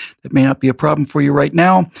room. That may not be a problem for you right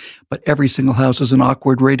now, but every single house is an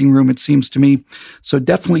awkward waiting room, it seems to me. So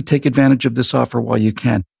definitely take advantage of this offer while you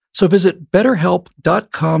can. So visit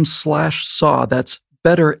betterhelp.com/SAW. That's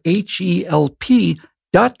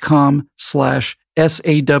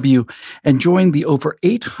betterhelp.com/SAW and join the over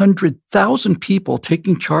 800,000 people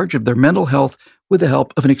taking charge of their mental health with the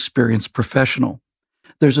help of an experienced professional.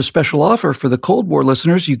 There's a special offer for the Cold War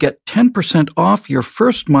listeners. You get 10% off your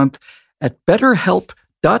first month at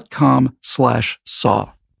betterhelp.com/SAW.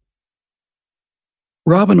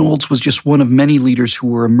 Robin Olds was just one of many leaders who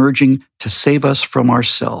were emerging to save us from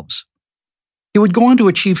ourselves. He would go on to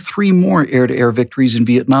achieve 3 more air-to-air victories in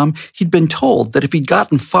Vietnam. He'd been told that if he'd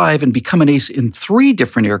gotten 5 and become an ace in 3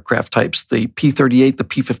 different aircraft types, the P-38, the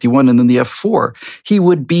P-51, and then the F-4, he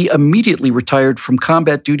would be immediately retired from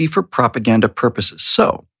combat duty for propaganda purposes.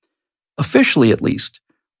 So, officially at least,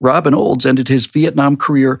 Robin Olds ended his Vietnam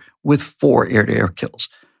career with 4 air-to-air kills.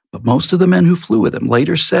 But most of the men who flew with him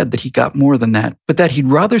later said that he got more than that, but that he'd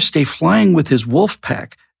rather stay flying with his wolf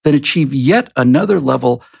pack than achieve yet another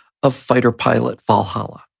level of fighter pilot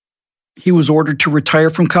Valhalla. He was ordered to retire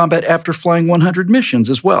from combat after flying 100 missions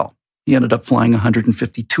as well. He ended up flying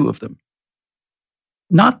 152 of them.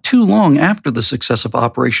 Not too long after the success of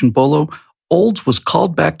Operation Bolo, Olds was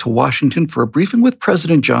called back to Washington for a briefing with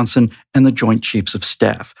President Johnson and the Joint Chiefs of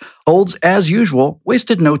Staff. Olds, as usual,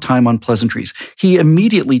 wasted no time on pleasantries. He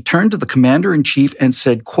immediately turned to the commander-in-chief and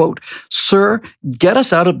said, quote, "Sir, get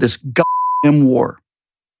us out of this goddamn war."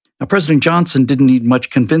 Now, President Johnson didn't need much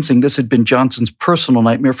convincing. This had been Johnson's personal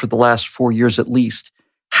nightmare for the last 4 years at least.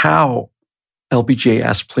 How? LBJ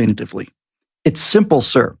asked plaintively. "It's simple,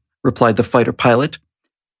 sir," replied the fighter pilot.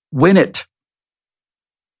 "Win it."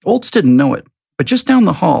 Olds didn't know it, but just down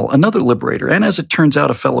the hall, another liberator, and as it turns out,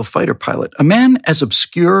 a fellow fighter pilot, a man as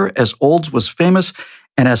obscure as Olds was famous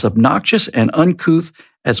and as obnoxious and uncouth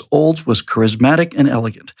as Olds was charismatic and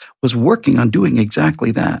elegant, was working on doing exactly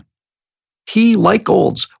that. He, like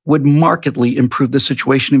Olds, would markedly improve the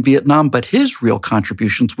situation in Vietnam, but his real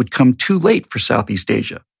contributions would come too late for Southeast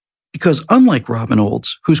Asia. Because unlike Robin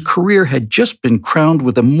Olds, whose career had just been crowned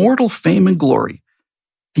with immortal fame and glory,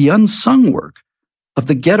 the unsung work of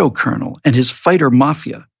the ghetto colonel and his fighter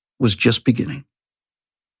mafia was just beginning.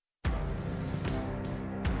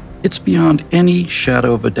 It's beyond any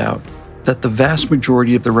shadow of a doubt that the vast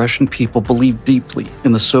majority of the Russian people believed deeply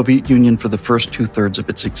in the Soviet Union for the first 2/3 of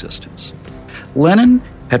its existence. Lenin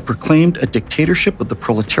had proclaimed a dictatorship of the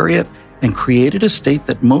proletariat and created a state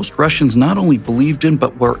that most Russians not only believed in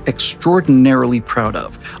but were extraordinarily proud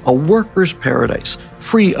of, a workers' paradise,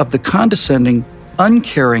 free of the condescending,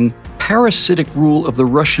 uncaring, parasitic rule of the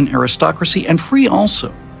Russian aristocracy, and free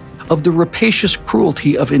also of the rapacious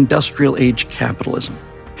cruelty of industrial-age capitalism.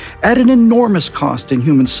 At an enormous cost in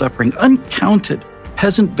human suffering, uncounted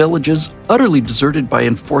peasant villages utterly deserted by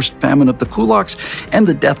enforced famine of the kulaks, and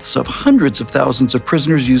the deaths of hundreds of thousands of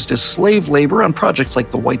prisoners used as slave labor on projects like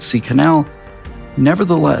the White Sea Canal.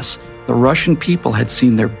 Nevertheless, the Russian people had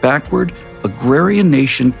seen their backward, agrarian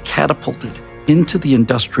nation catapulted into the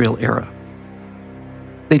industrial era.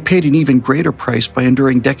 They paid an even greater price by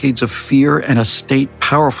enduring decades of fear and a state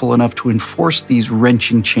powerful enough to enforce these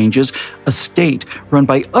wrenching changes, a state run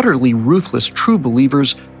by utterly ruthless true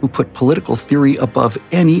believers who put political theory above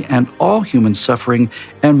any and all human suffering,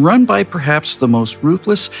 and run by perhaps the most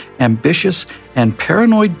ruthless, ambitious, and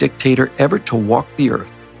paranoid dictator ever to walk the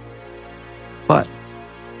earth. But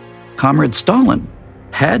Comrade Stalin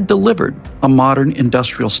had delivered a modern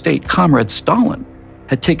industrial state. Comrade Stalin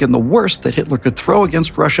had taken the worst that Hitler could throw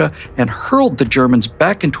against Russia and hurled the Germans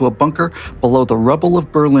back into a bunker below the rubble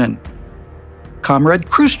of Berlin. Comrade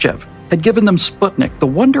Khrushchev had given them Sputnik, the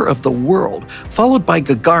wonder of the world, followed by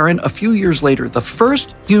Gagarin a few years later. The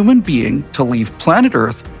first human being to leave planet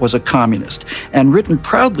Earth was a communist, and written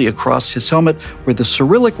proudly across his helmet were the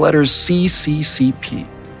Cyrillic letters CCCP.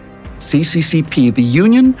 CCCP, the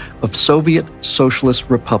Union of Soviet Socialist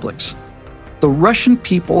Republics. The Russian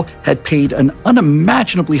people had paid an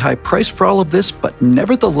unimaginably high price for all of this, but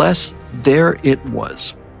nevertheless, there it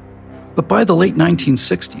was. But by the late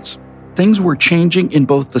 1960s, things were changing in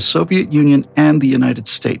both the Soviet Union and the United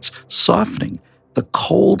States, softening the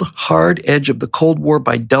cold, hard edge of the Cold War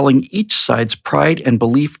by dulling each side's pride and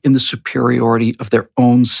belief in the superiority of their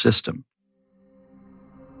own system.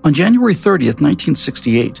 On January 30th,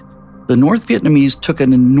 1968, the North Vietnamese took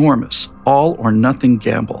an enormous all-or-nothing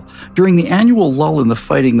gamble. During the annual lull in the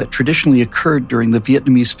fighting that traditionally occurred during the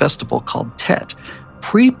Vietnamese festival called Tet,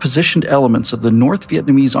 pre-positioned elements of the North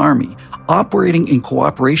Vietnamese Army, operating in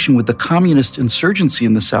cooperation with the communist insurgency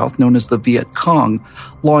in the South known as the Viet Cong,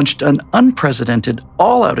 launched an unprecedented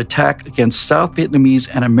all-out attack against South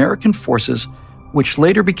Vietnamese and American forces, which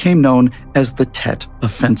later became known as the Tet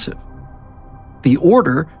Offensive. The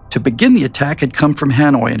order to begin the attack had come from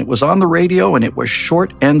Hanoi, and it was on the radio, and it was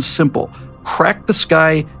short and simple. Crack the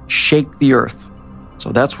sky, shake the earth.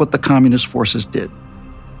 So that's what the communist forces did.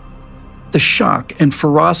 The shock and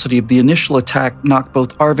ferocity of the initial attack knocked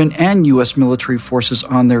both ARVN and U.S. military forces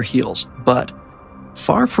on their heels. But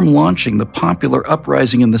far from launching the popular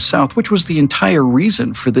uprising in the South, which was the entire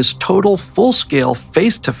reason for this total, full-scale,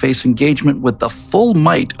 face-to-face engagement with the full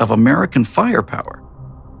might of American firepower,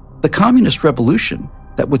 the communist revolution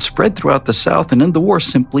that would spread throughout the South and end the war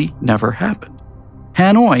simply never happened.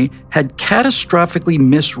 Hanoi had catastrophically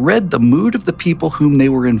misread the mood of the people whom they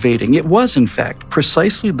were invading. It was, in fact,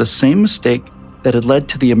 precisely the same mistake that had led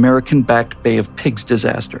to the American-backed Bay of Pigs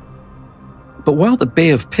disaster. But while the Bay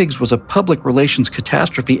of Pigs was a public relations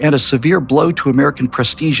catastrophe and a severe blow to American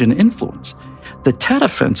prestige and influence, the Tet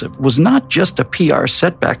Offensive was not just a PR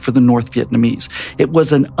setback for the North Vietnamese. It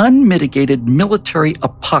was an unmitigated military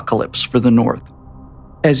apocalypse for the North.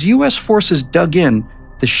 As U.S. forces dug in,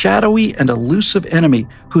 the shadowy and elusive enemy,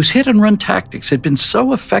 whose hit-and-run tactics had been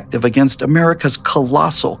so effective against America's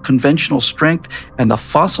colossal conventional strength and the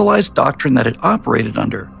fossilized doctrine that it operated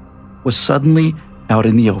under, was suddenly out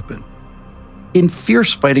in the open. In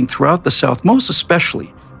fierce fighting throughout the South, most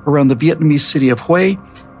especially around the Vietnamese city of Hue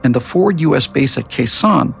and the forward U.S. base at Khe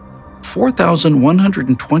Sanh,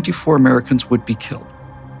 4,124 Americans would be killed.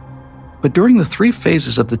 But during the 3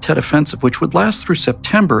 phases of the Tet Offensive, which would last through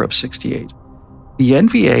September of '68, the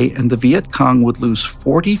NVA and the Viet Cong would lose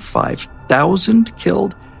 45,000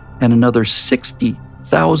 killed and another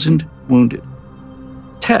 60,000 wounded.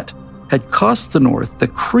 Tet had cost the North the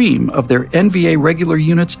cream of their NVA regular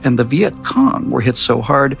units, and the Viet Cong were hit so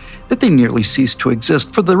hard that they nearly ceased to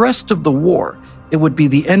exist. For the rest of the war, it would be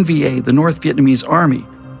the NVA, the North Vietnamese Army,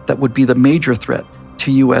 that would be the major threat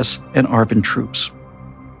to U.S. and ARVN troops.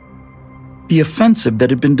 The offensive that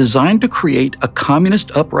had been designed to create a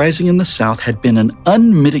communist uprising in the South had been an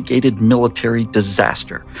unmitigated military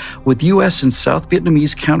disaster, with U.S. and South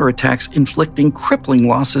Vietnamese counterattacks inflicting crippling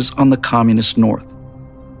losses on the communist North.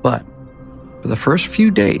 But for the first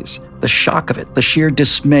few days, the shock of it, the sheer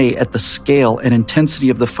dismay at the scale and intensity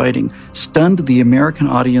of the fighting, stunned the American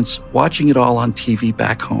audience watching it all on TV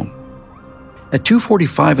back home. At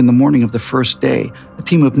 2:45 in the morning of the first day, a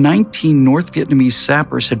team of 19 North Vietnamese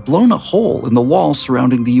sappers had blown a hole in the wall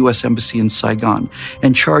surrounding the U.S. Embassy in Saigon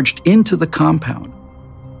and charged into the compound.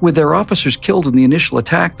 With their officers killed in the initial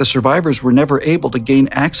attack, the survivors were never able to gain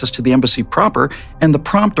access to the embassy proper, and the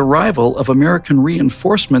prompt arrival of American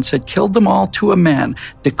reinforcements had killed them all to a man,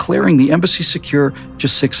 declaring the embassy secure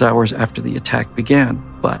just 6 hours after the attack began.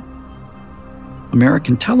 But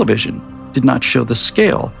American television did not show the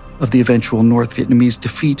scale of the eventual North Vietnamese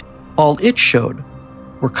defeat. All it showed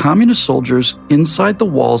were communist soldiers inside the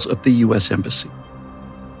walls of the U.S. Embassy.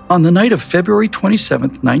 On the night of February 27,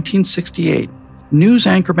 1968, news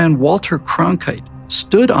anchorman Walter Cronkite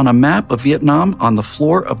stood on a map of Vietnam on the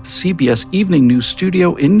floor of the CBS Evening News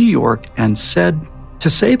studio in New York and said, To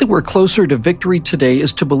say that we're closer to victory today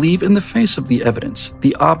is to believe in the face of the evidence,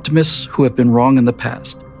 the optimists who have been wrong in the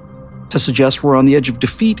past. To suggest we're on the edge of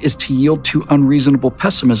defeat is to yield to unreasonable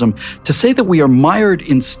pessimism. To say that we are mired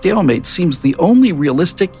in stalemate seems the only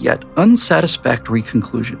realistic yet unsatisfactory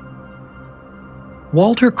conclusion.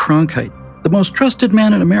 Walter Cronkite, the most trusted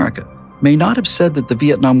man in America, may not have said that the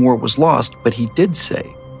Vietnam War was lost, but he did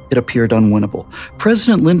say it appeared unwinnable.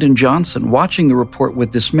 President Lyndon Johnson, watching the report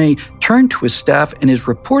with dismay, turned to his staff and is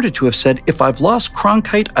reported to have said, "If I've lost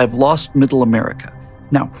Cronkite, I've lost Middle America."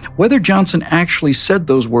 Now, whether Johnson actually said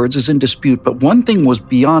those words is in dispute, but one thing was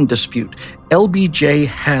beyond dispute. LBJ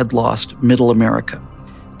had lost Middle America.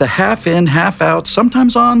 The half-in, half-out,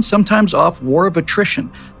 sometimes on, sometimes off war of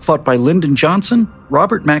attrition fought by Lyndon Johnson,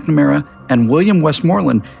 Robert McNamara, and William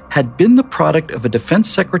Westmoreland had been the product of a defense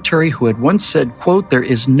secretary who had once said, quote, "There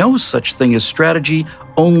is no such thing as strategy,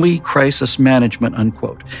 only crisis management,"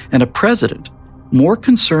 unquote, and a president more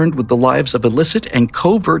concerned with the lives of illicit and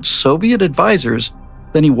covert Soviet advisors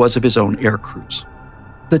than he was of his own air crews.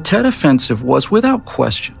 The Tet Offensive was, without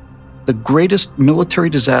question, the greatest military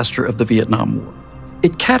disaster of the Vietnam War.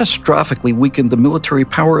 It catastrophically weakened the military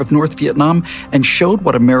power of North Vietnam and showed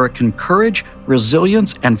what American courage,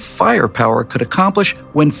 resilience, and firepower could accomplish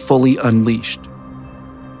when fully unleashed.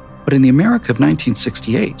 But in the America of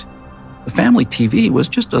 1968, the family TV was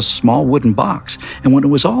just a small wooden box, and when it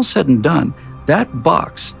was all said and done, that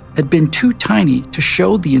box had been too tiny to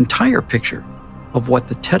show the entire picture of what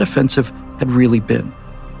the Tet Offensive had really been.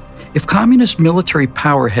 If communist military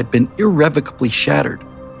power had been irrevocably shattered,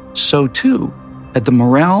 so too had the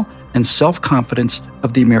morale and self-confidence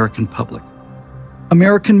of the American public.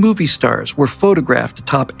 American movie stars were photographed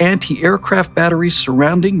atop anti-aircraft batteries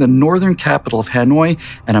surrounding the northern capital of Hanoi,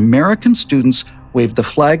 and American students waved the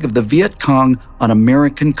flag of the Viet Cong on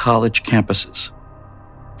American college campuses.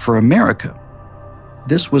 For America,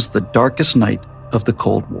 this was the darkest night of the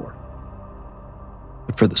Cold War.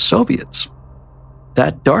 But for the Soviets,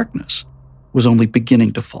 that darkness was only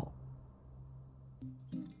beginning to fall.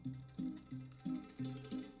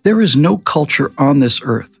 There is no culture on this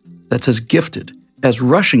earth that's as gifted as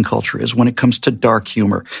Russian culture is when it comes to dark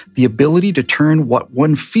humor, the ability to turn what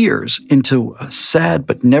one fears into a sad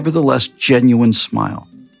but nevertheless genuine smile.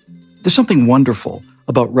 There's something wonderful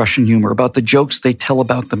about Russian humor, about the jokes they tell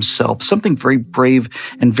about themselves, something very brave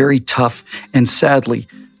and very tough and sadly,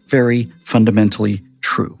 very fundamentally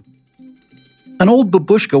true. An old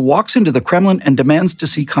babushka walks into the Kremlin and demands to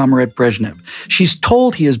see Comrade Brezhnev. She's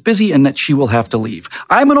told he is busy and that she will have to leave.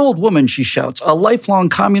 "I'm an old woman," she shouts, "a lifelong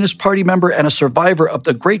Communist Party member and a survivor of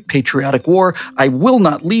the Great Patriotic War. I will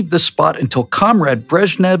not leave this spot until Comrade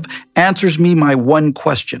Brezhnev answers me my one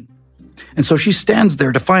question." And so she stands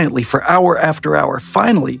there defiantly for hour after hour.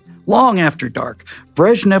 Finally, long after dark,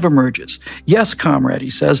 Brezhnev emerges. "Yes, comrade," he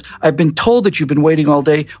says, "I've been told that you've been waiting all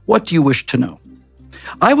day. What do you wish to know?"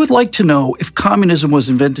 "I would like to know if communism was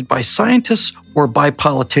invented by scientists or by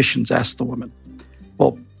politicians," asked the woman.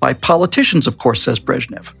 "Well, by politicians, of course," says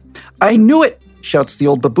Brezhnev. "I knew it," shouts the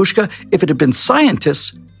old babushka. "If it had been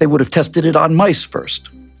scientists, they would have tested it on mice first."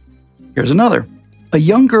 Here's another. A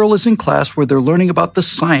young girl is in class where they're learning about the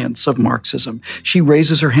science of Marxism. She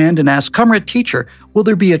raises her hand and asks, "Comrade teacher, will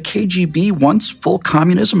there be a KGB once full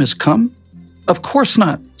communism has come?" "Of course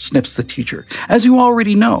not," sniffs the teacher. "As you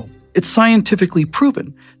already know, it's scientifically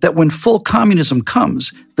proven that when full communism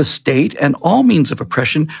comes, the state and all means of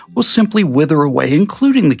oppression will simply wither away,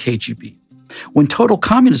 including the KGB. When total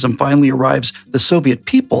communism finally arrives, the Soviet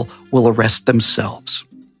people will arrest themselves."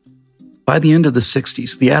 By the end of the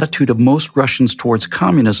 60s, the attitude of most Russians towards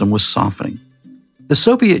communism was softening. The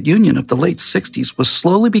Soviet Union of the late 60s was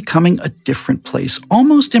slowly becoming a different place,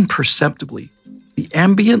 almost imperceptibly. The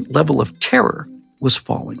ambient level of terror was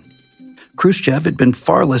falling. Khrushchev had been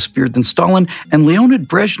far less feared than Stalin, and Leonid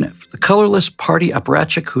Brezhnev, the colorless party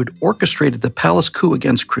apparatchik who'd orchestrated the palace coup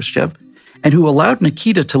against Khrushchev, and who allowed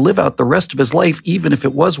Nikita to live out the rest of his life even if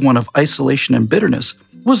it was one of isolation and bitterness,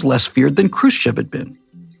 was less feared than Khrushchev had been.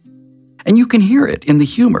 And you can hear it in the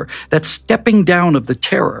humor, that stepping down of the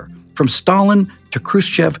terror from Stalin to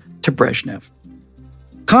Khrushchev to Brezhnev.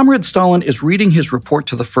 Comrade Stalin is reading his report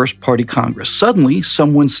to the First Party Congress. Suddenly,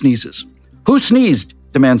 someone sneezes. "Who sneezed?"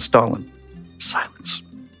 demands Stalin. Silence.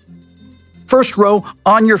 "First row,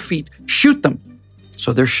 on your feet, shoot them."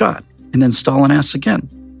 So they're shot, and then Stalin asks again,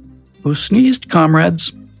 "Who sneezed,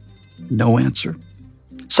 comrades?" No answer.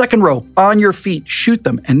 "Second row, on your feet, shoot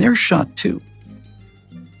them," and they're shot too.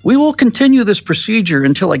 "We will continue this procedure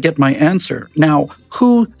until I get my answer. Now,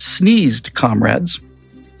 who sneezed, comrades?"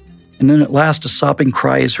 And then at last a sobbing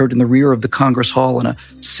cry is heard in the rear of the Congress Hall and a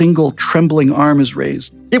single trembling arm is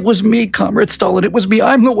raised. "It was me, Comrade Stalin. It was me.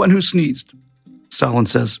 I'm the one who sneezed." Stalin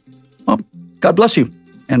says, "Well, God bless you,"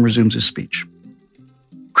 and resumes his speech.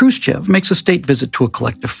 Khrushchev makes a state visit to a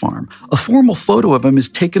collective farm. A formal photo of him is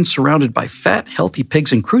taken surrounded by fat, healthy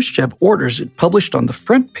pigs, and Khrushchev orders it published on the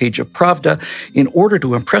front page of Pravda in order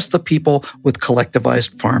to impress the people with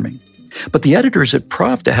collectivized farming. But the editors at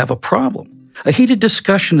Pravda have a problem. A heated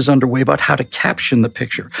discussion is underway about how to caption the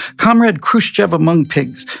picture. Comrade Khrushchev among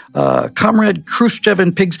pigs. Comrade Khrushchev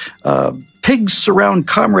and pigs. Pigs surround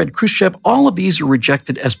Comrade Khrushchev. All of these are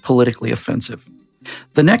rejected as politically offensive.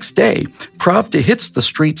 The next day, Pravda hits the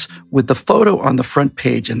streets with the photo on the front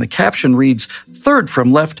page, and the caption reads, "Third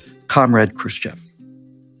from left, Comrade Khrushchev."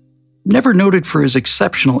 Never noted for his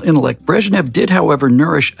exceptional intellect, Brezhnev did, however,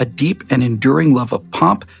 nourish a deep and enduring love of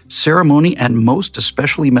pomp, ceremony, and most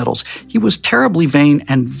especially medals. He was terribly vain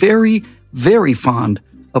and very, very fond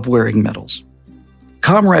of wearing medals.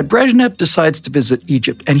 Comrade Brezhnev decides to visit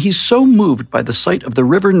Egypt, and he's so moved by the sight of the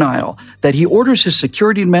River Nile that he orders his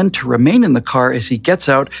security men to remain in the car as he gets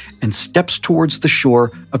out and steps towards the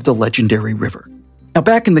shore of the legendary river. Now,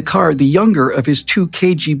 back in the car, the younger of his 2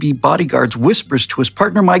 KGB bodyguards whispers to his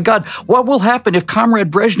partner, "My God, what will happen if Comrade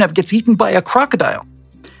Brezhnev gets eaten by a crocodile?"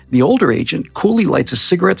 The older agent coolly lights a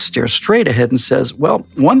cigarette, stares straight ahead, and says, "Well,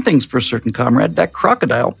 one thing's for certain, comrade, that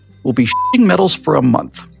crocodile will be shitting medals for a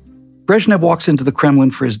month." Brezhnev walks into the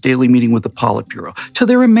Kremlin for his daily meeting with the Politburo. To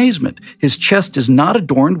their amazement, his chest is not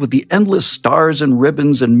adorned with the endless stars and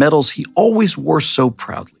ribbons and medals he always wore so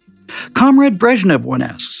proudly. "Comrade Brezhnev," one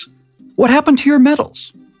asks, "what happened to your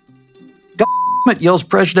medals?" "God," yells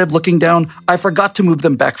Brezhnev, looking down, "I forgot to move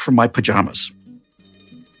them back from my pajamas."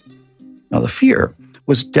 Now, the fear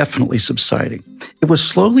was definitely subsiding. It was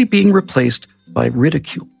slowly being replaced by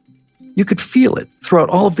ridicule. You could feel it throughout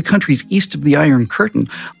all of the countries east of the Iron Curtain.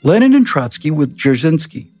 Lenin and Trotsky with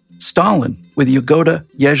Dzerzhinsky, Stalin with Yagoda,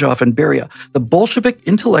 Yezhov, and Beria, the Bolshevik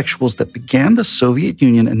intellectuals that began the Soviet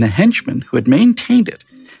Union and the henchmen who had maintained it,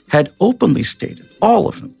 had openly stated, all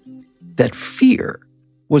of them, that fear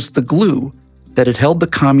was the glue that had held the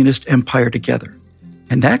communist empire together.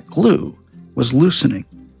 And that glue was loosening.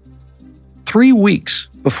 3 weeks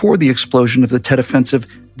before the explosion of the Tet Offensive,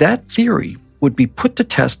 that theory would be put to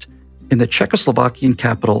test in the Czechoslovakian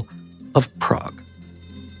capital of Prague.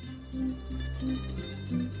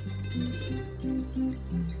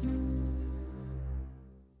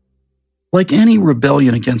 Like any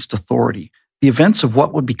rebellion against authority, the events of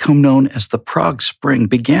what would become known as the Prague Spring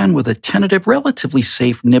began with a tentative, relatively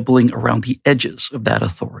safe nibbling around the edges of that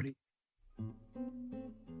authority.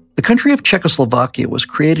 The country of Czechoslovakia was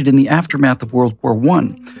created in the aftermath of World War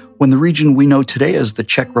I, when the region we know today as the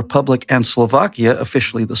Czech Republic and Slovakia,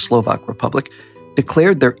 officially the Slovak Republic,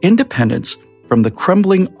 declared their independence from the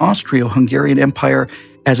crumbling Austro-Hungarian Empire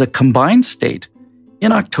as a combined state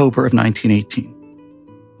in October of 1918.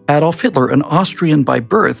 Adolf Hitler, an Austrian by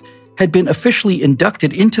birth, had been officially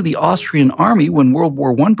inducted into the Austrian army when World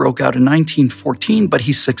War I broke out in 1914, but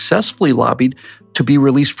he successfully lobbied to be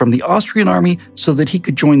released from the Austrian army so that he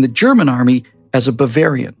could join the German army as a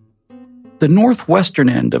Bavarian. The northwestern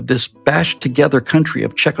end of this bashed-together country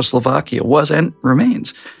of Czechoslovakia was, and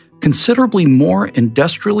remains, considerably more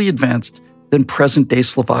industrially advanced than present-day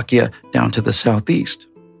Slovakia down to the southeast.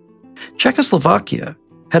 Czechoslovakia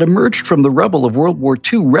had emerged from the rubble of World War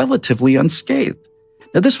II relatively unscathed.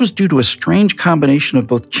 Now, this was due to a strange combination of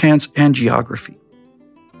both chance and geography.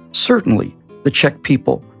 Certainly, the Czech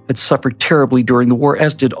people had suffered terribly during the war,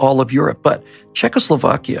 as did all of Europe, but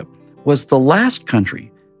Czechoslovakia was the last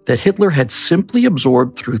country that Hitler had simply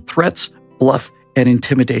absorbed through threats, bluff, and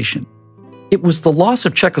intimidation. It was the loss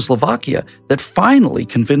of Czechoslovakia that finally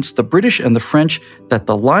convinced the British and the French that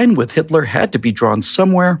the line with Hitler had to be drawn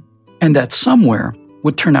somewhere, and that somewhere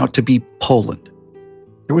would turn out to be Poland.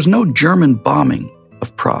 There was no German bombing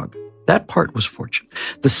of Prague. That part was fortune.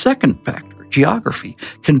 The second factor, geography,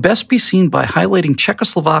 can best be seen by highlighting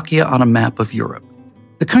Czechoslovakia on a map of Europe.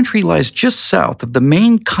 The country lies just south of the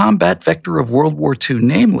main combat vector of World War II,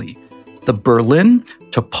 namely the Berlin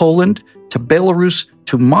to Poland to Belarus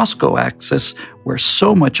to Moscow axis, where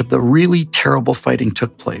so much of the really terrible fighting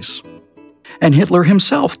took place. And Hitler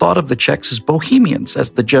himself thought of the Czechs as Bohemians,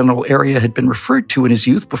 as the general area had been referred to in his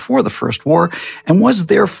youth before the First War, and was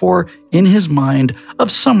therefore, in his mind,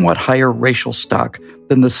 of somewhat higher racial stock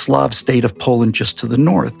than the Slav state of Poland just to the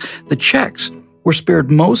north. The Czechs were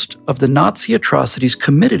spared most of the Nazi atrocities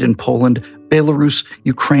committed in Poland, Belarus,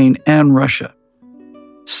 Ukraine, and Russia.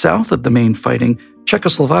 South of the main fighting,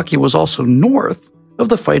 Czechoslovakia was also north of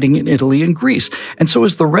the fighting in Italy and Greece. And so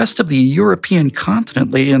as the rest of the European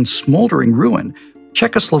continent lay in smoldering ruin,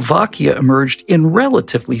 Czechoslovakia emerged in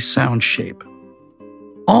relatively sound shape.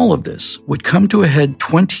 All of this would come to a head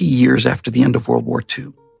 20 years after the end of World War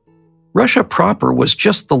II. Russia proper was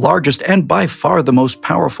just the largest and by far the most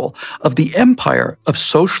powerful of the empire of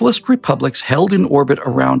socialist republics held in orbit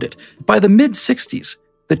around it. By the mid-60s,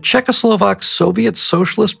 the Czechoslovak Soviet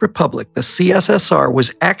Socialist Republic, the CSSR,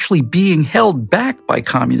 was actually being held back by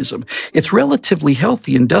communism. Its relatively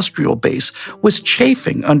healthy industrial base was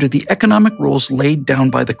chafing under the economic rules laid down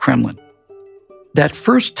by the Kremlin. That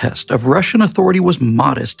first test of Russian authority was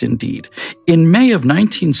modest indeed. In May of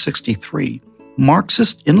 1963,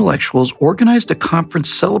 Marxist intellectuals organized a conference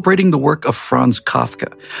celebrating the work of Franz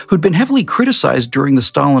Kafka, who'd been heavily criticized during the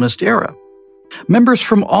Stalinist era. Members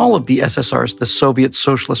from all of the SSRs, the Soviet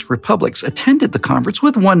Socialist Republics, attended the conference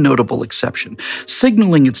with one notable exception.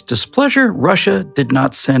 Signaling its displeasure, Russia did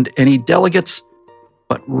not send any delegates,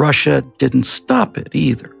 but Russia didn't stop it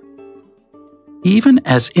either. Even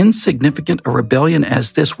as insignificant a rebellion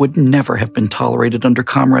as this would never have been tolerated under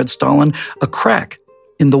Comrade Stalin, a crack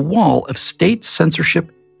in the wall of state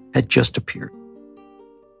censorship had just appeared.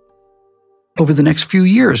 Over the next few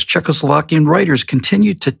years, Czechoslovakian writers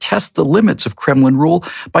continued to test the limits of Kremlin rule.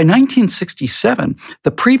 By 1967,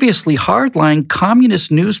 the previously hardline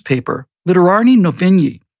communist newspaper Literární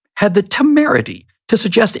noviny had the temerity to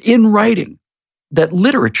suggest in writing that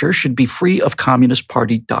literature should be free of Communist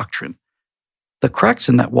Party doctrine. The cracks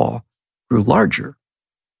in that wall grew larger.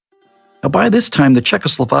 Now, by this time, the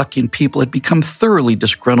Czechoslovakian people had become thoroughly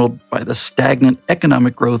disgruntled by the stagnant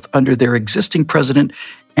economic growth under their existing president,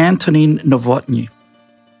 Antonín Novotný.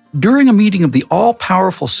 During a meeting of the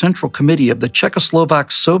all-powerful Central Committee of the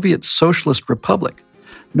Czechoslovak Soviet Socialist Republic,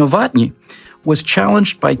 Novotný was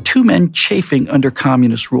challenged by two men chafing under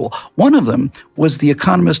communist rule. One of them was the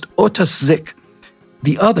economist Otis Zik.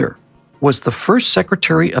 The other was the first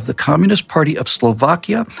secretary of the Communist Party of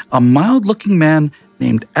Slovakia, a mild-looking man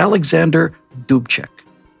named Alexander Dubček.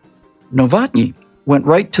 Novotný went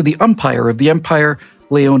right to the umpire of the empire,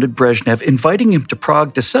 Leonid Brezhnev, inviting him to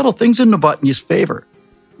Prague to settle things in Novotny's favor.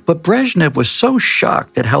 But Brezhnev was so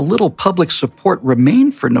shocked at how little public support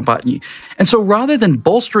remained for Novotny, and so rather than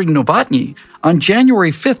bolstering Novotny, on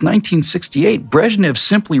January 5, 1968, Brezhnev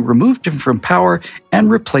simply removed him from power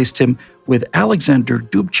and replaced him with Alexander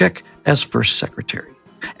Dubček as first secretary.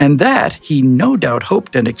 And that, he no doubt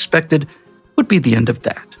hoped and expected, would be the end of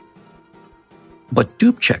that. But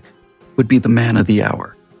Dubček would be the man of the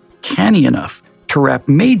hour, canny enough to wrap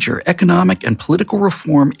major economic and political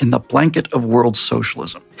reform in the blanket of world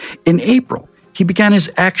socialism. In April, he began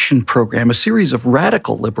his action program, a series of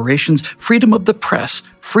radical liberations, freedom of the press,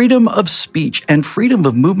 freedom of speech, and freedom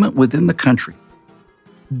of movement within the country.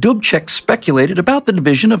 Dubček speculated about the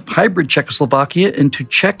division of hybrid Czechoslovakia into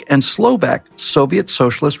Czech and Slovak Soviet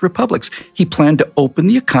Socialist republics. He planned to open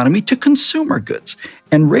the economy to consumer goods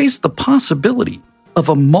and raised the possibility of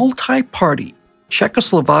a multi-party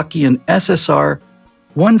Czechoslovakian SSR,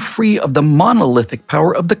 one free of the monolithic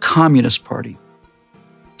power of the Communist Party.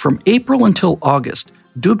 From April until August,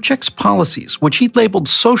 Dubček's policies, which he labeled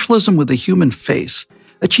socialism with a human face,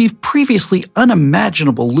 achieved previously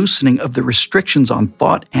unimaginable loosening of the restrictions on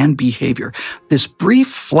thought and behavior. This brief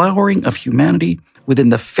flowering of humanity within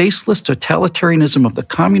the faceless totalitarianism of the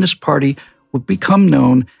Communist Party would become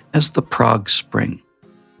known as the Prague Spring.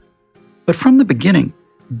 But from the beginning,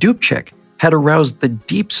 Dubček had aroused the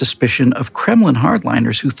deep suspicion of Kremlin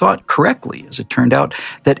hardliners who thought correctly, as it turned out,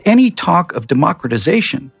 that any talk of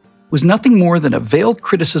democratization was nothing more than a veiled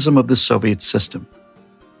criticism of the Soviet system.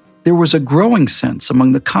 There was a growing sense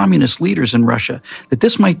among the communist leaders in Russia that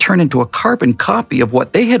this might turn into a carbon copy of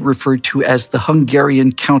what they had referred to as the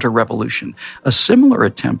Hungarian counter-revolution, a similar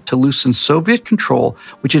attempt to loosen Soviet control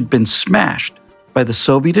which had been smashed by the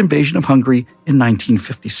Soviet invasion of Hungary in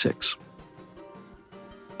 1956.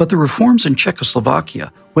 But the reforms in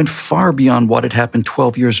Czechoslovakia went far beyond what had happened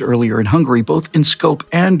 12 years earlier in Hungary, both in scope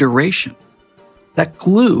and duration. That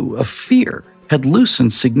glue of fear had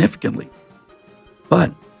loosened significantly.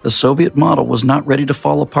 But the Soviet model was not ready to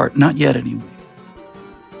fall apart, not yet anyway.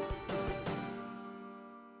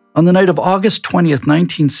 On the night of August 20th,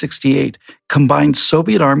 1968, combined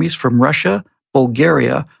Soviet armies from Russia,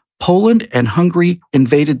 Bulgaria, Poland, and Hungary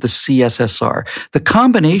invaded the CSSR. The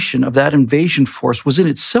combination of that invasion force was in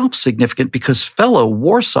itself significant because fellow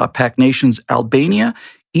Warsaw Pact nations Albania,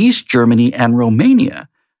 East Germany, and Romania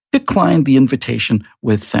declined the invitation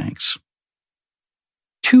with thanks.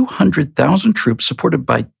 200,000 troops supported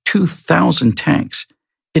by 2,000 tanks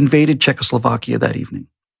invaded Czechoslovakia that evening.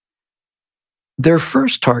 Their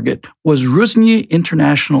first target was Ruzhny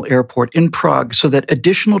International Airport in Prague so that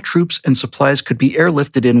additional troops and supplies could be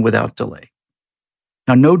airlifted in without delay.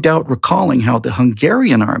 Now, no doubt recalling how the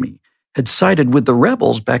Hungarian army had sided with the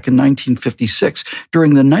rebels back in 1956,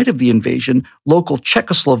 during the night of the invasion, local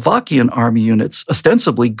Czechoslovakian army units,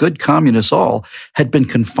 ostensibly good communists all, had been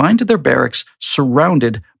confined to their barracks,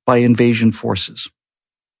 surrounded by invasion forces.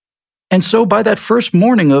 And so by that first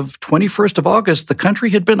morning of 21st of August, the country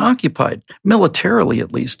had been occupied, militarily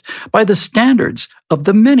at least. By the standards of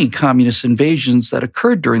the many communist invasions that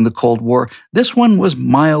occurred during the Cold War, this one was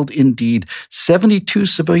mild indeed. 72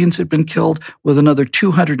 civilians had been killed, with another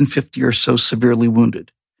 250 or so severely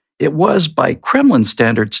wounded. It was, by Kremlin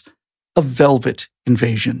standards, a velvet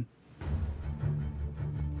invasion.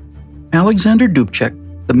 Alexander Dubček,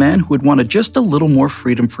 the man who had wanted just a little more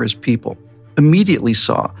freedom for his people, immediately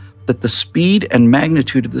saw that the speed and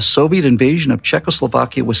magnitude of the Soviet invasion of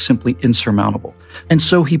Czechoslovakia was simply insurmountable. And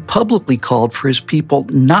so he publicly called for his people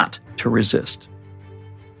not to resist.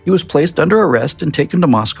 He was placed under arrest and taken to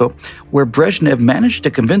Moscow, where Brezhnev managed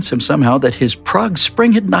to convince him somehow that his Prague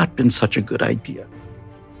Spring had not been such a good idea.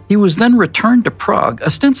 He was then returned to Prague,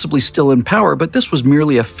 ostensibly still in power, but this was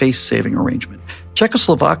merely a face-saving arrangement.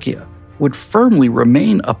 Czechoslovakia would firmly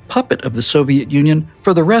remain a puppet of the Soviet Union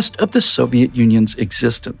for the rest of the Soviet Union's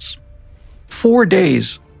existence. 4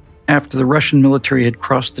 days after the Russian military had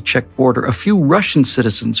crossed the Czech border, a few Russian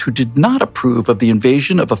citizens who did not approve of the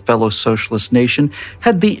invasion of a fellow socialist nation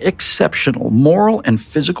had the exceptional moral and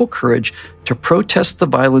physical courage to protest the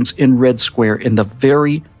violence in Red Square in the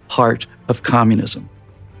very heart of communism.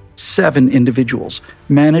 7 individuals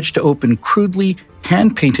managed to open crudely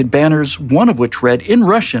hand-painted banners, one of which read in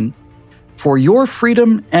Russian, "For your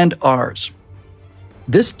freedom and ours."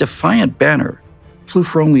 This defiant banner flew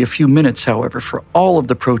for only a few minutes, however, for all of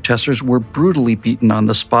the protesters were brutally beaten on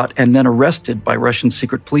the spot and then arrested by Russian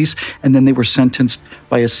secret police, and then they were sentenced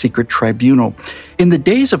by a secret tribunal. In the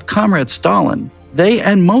days of Comrade Stalin, they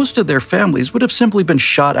and most of their families would have simply been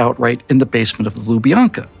shot outright in the basement of the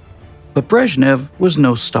Lubyanka. But Brezhnev was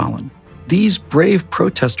no Stalin. These brave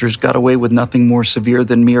protesters got away with nothing more severe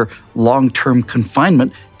than mere long-term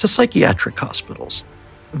confinement to psychiatric hospitals.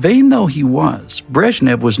 Vain though he was,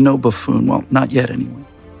 Brezhnev was no buffoon, well, not yet anyway.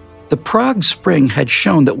 The Prague Spring had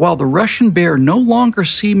shown that while the Russian bear no longer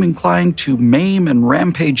seemed inclined to maim and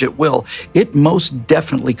rampage at will, it most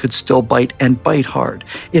definitely could still bite and bite hard.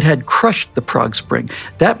 It had crushed the Prague Spring.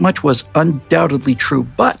 That much was undoubtedly true,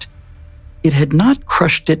 but it had not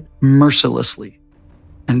crushed it mercilessly.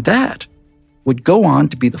 And that would go on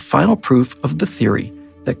to be the final proof of the theory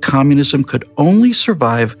that communism could only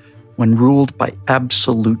survive when ruled by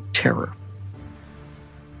absolute terror.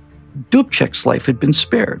 Dubček's life had been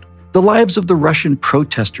spared. The lives of the Russian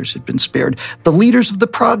protesters had been spared. The leaders of the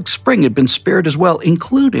Prague Spring had been spared as well,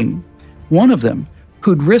 including one of them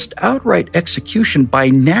who'd risked outright execution by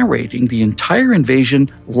narrating the entire invasion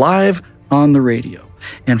live on the radio.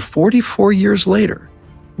 And 44 years later,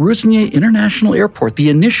 Ruzhny International Airport, the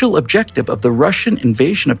initial objective of the Russian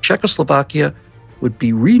invasion of Czechoslovakia, would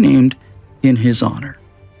be renamed in his honor.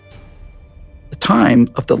 The time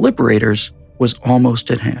of the liberators was almost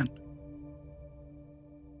at hand.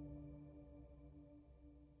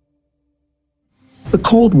 The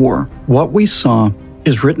Cold War, What We Saw,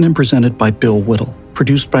 is written and presented by Bill Whittle.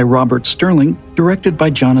 Produced by Robert Sterling, directed by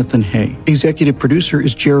Jonathan Hay. Executive producer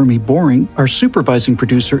is Jeremy Boring, our supervising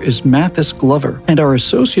producer is Mathis Glover, and our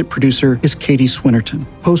associate producer is Katie Swinnerton.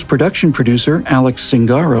 Post-production producer Alex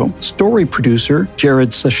Zingaro, story producer Jared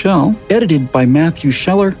Sechel, edited by Matthew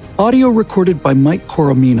Scheller, audio recorded by Mike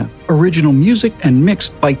Coromina, original music and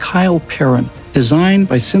mixed by Kyle Perrin. Designed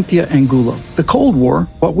by Cynthia Angulo. The Cold War,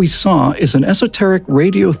 What We Saw, is an Esoteric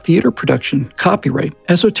Radio Theater production. Copyright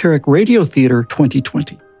Esoteric Radio Theater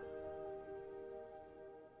 2020.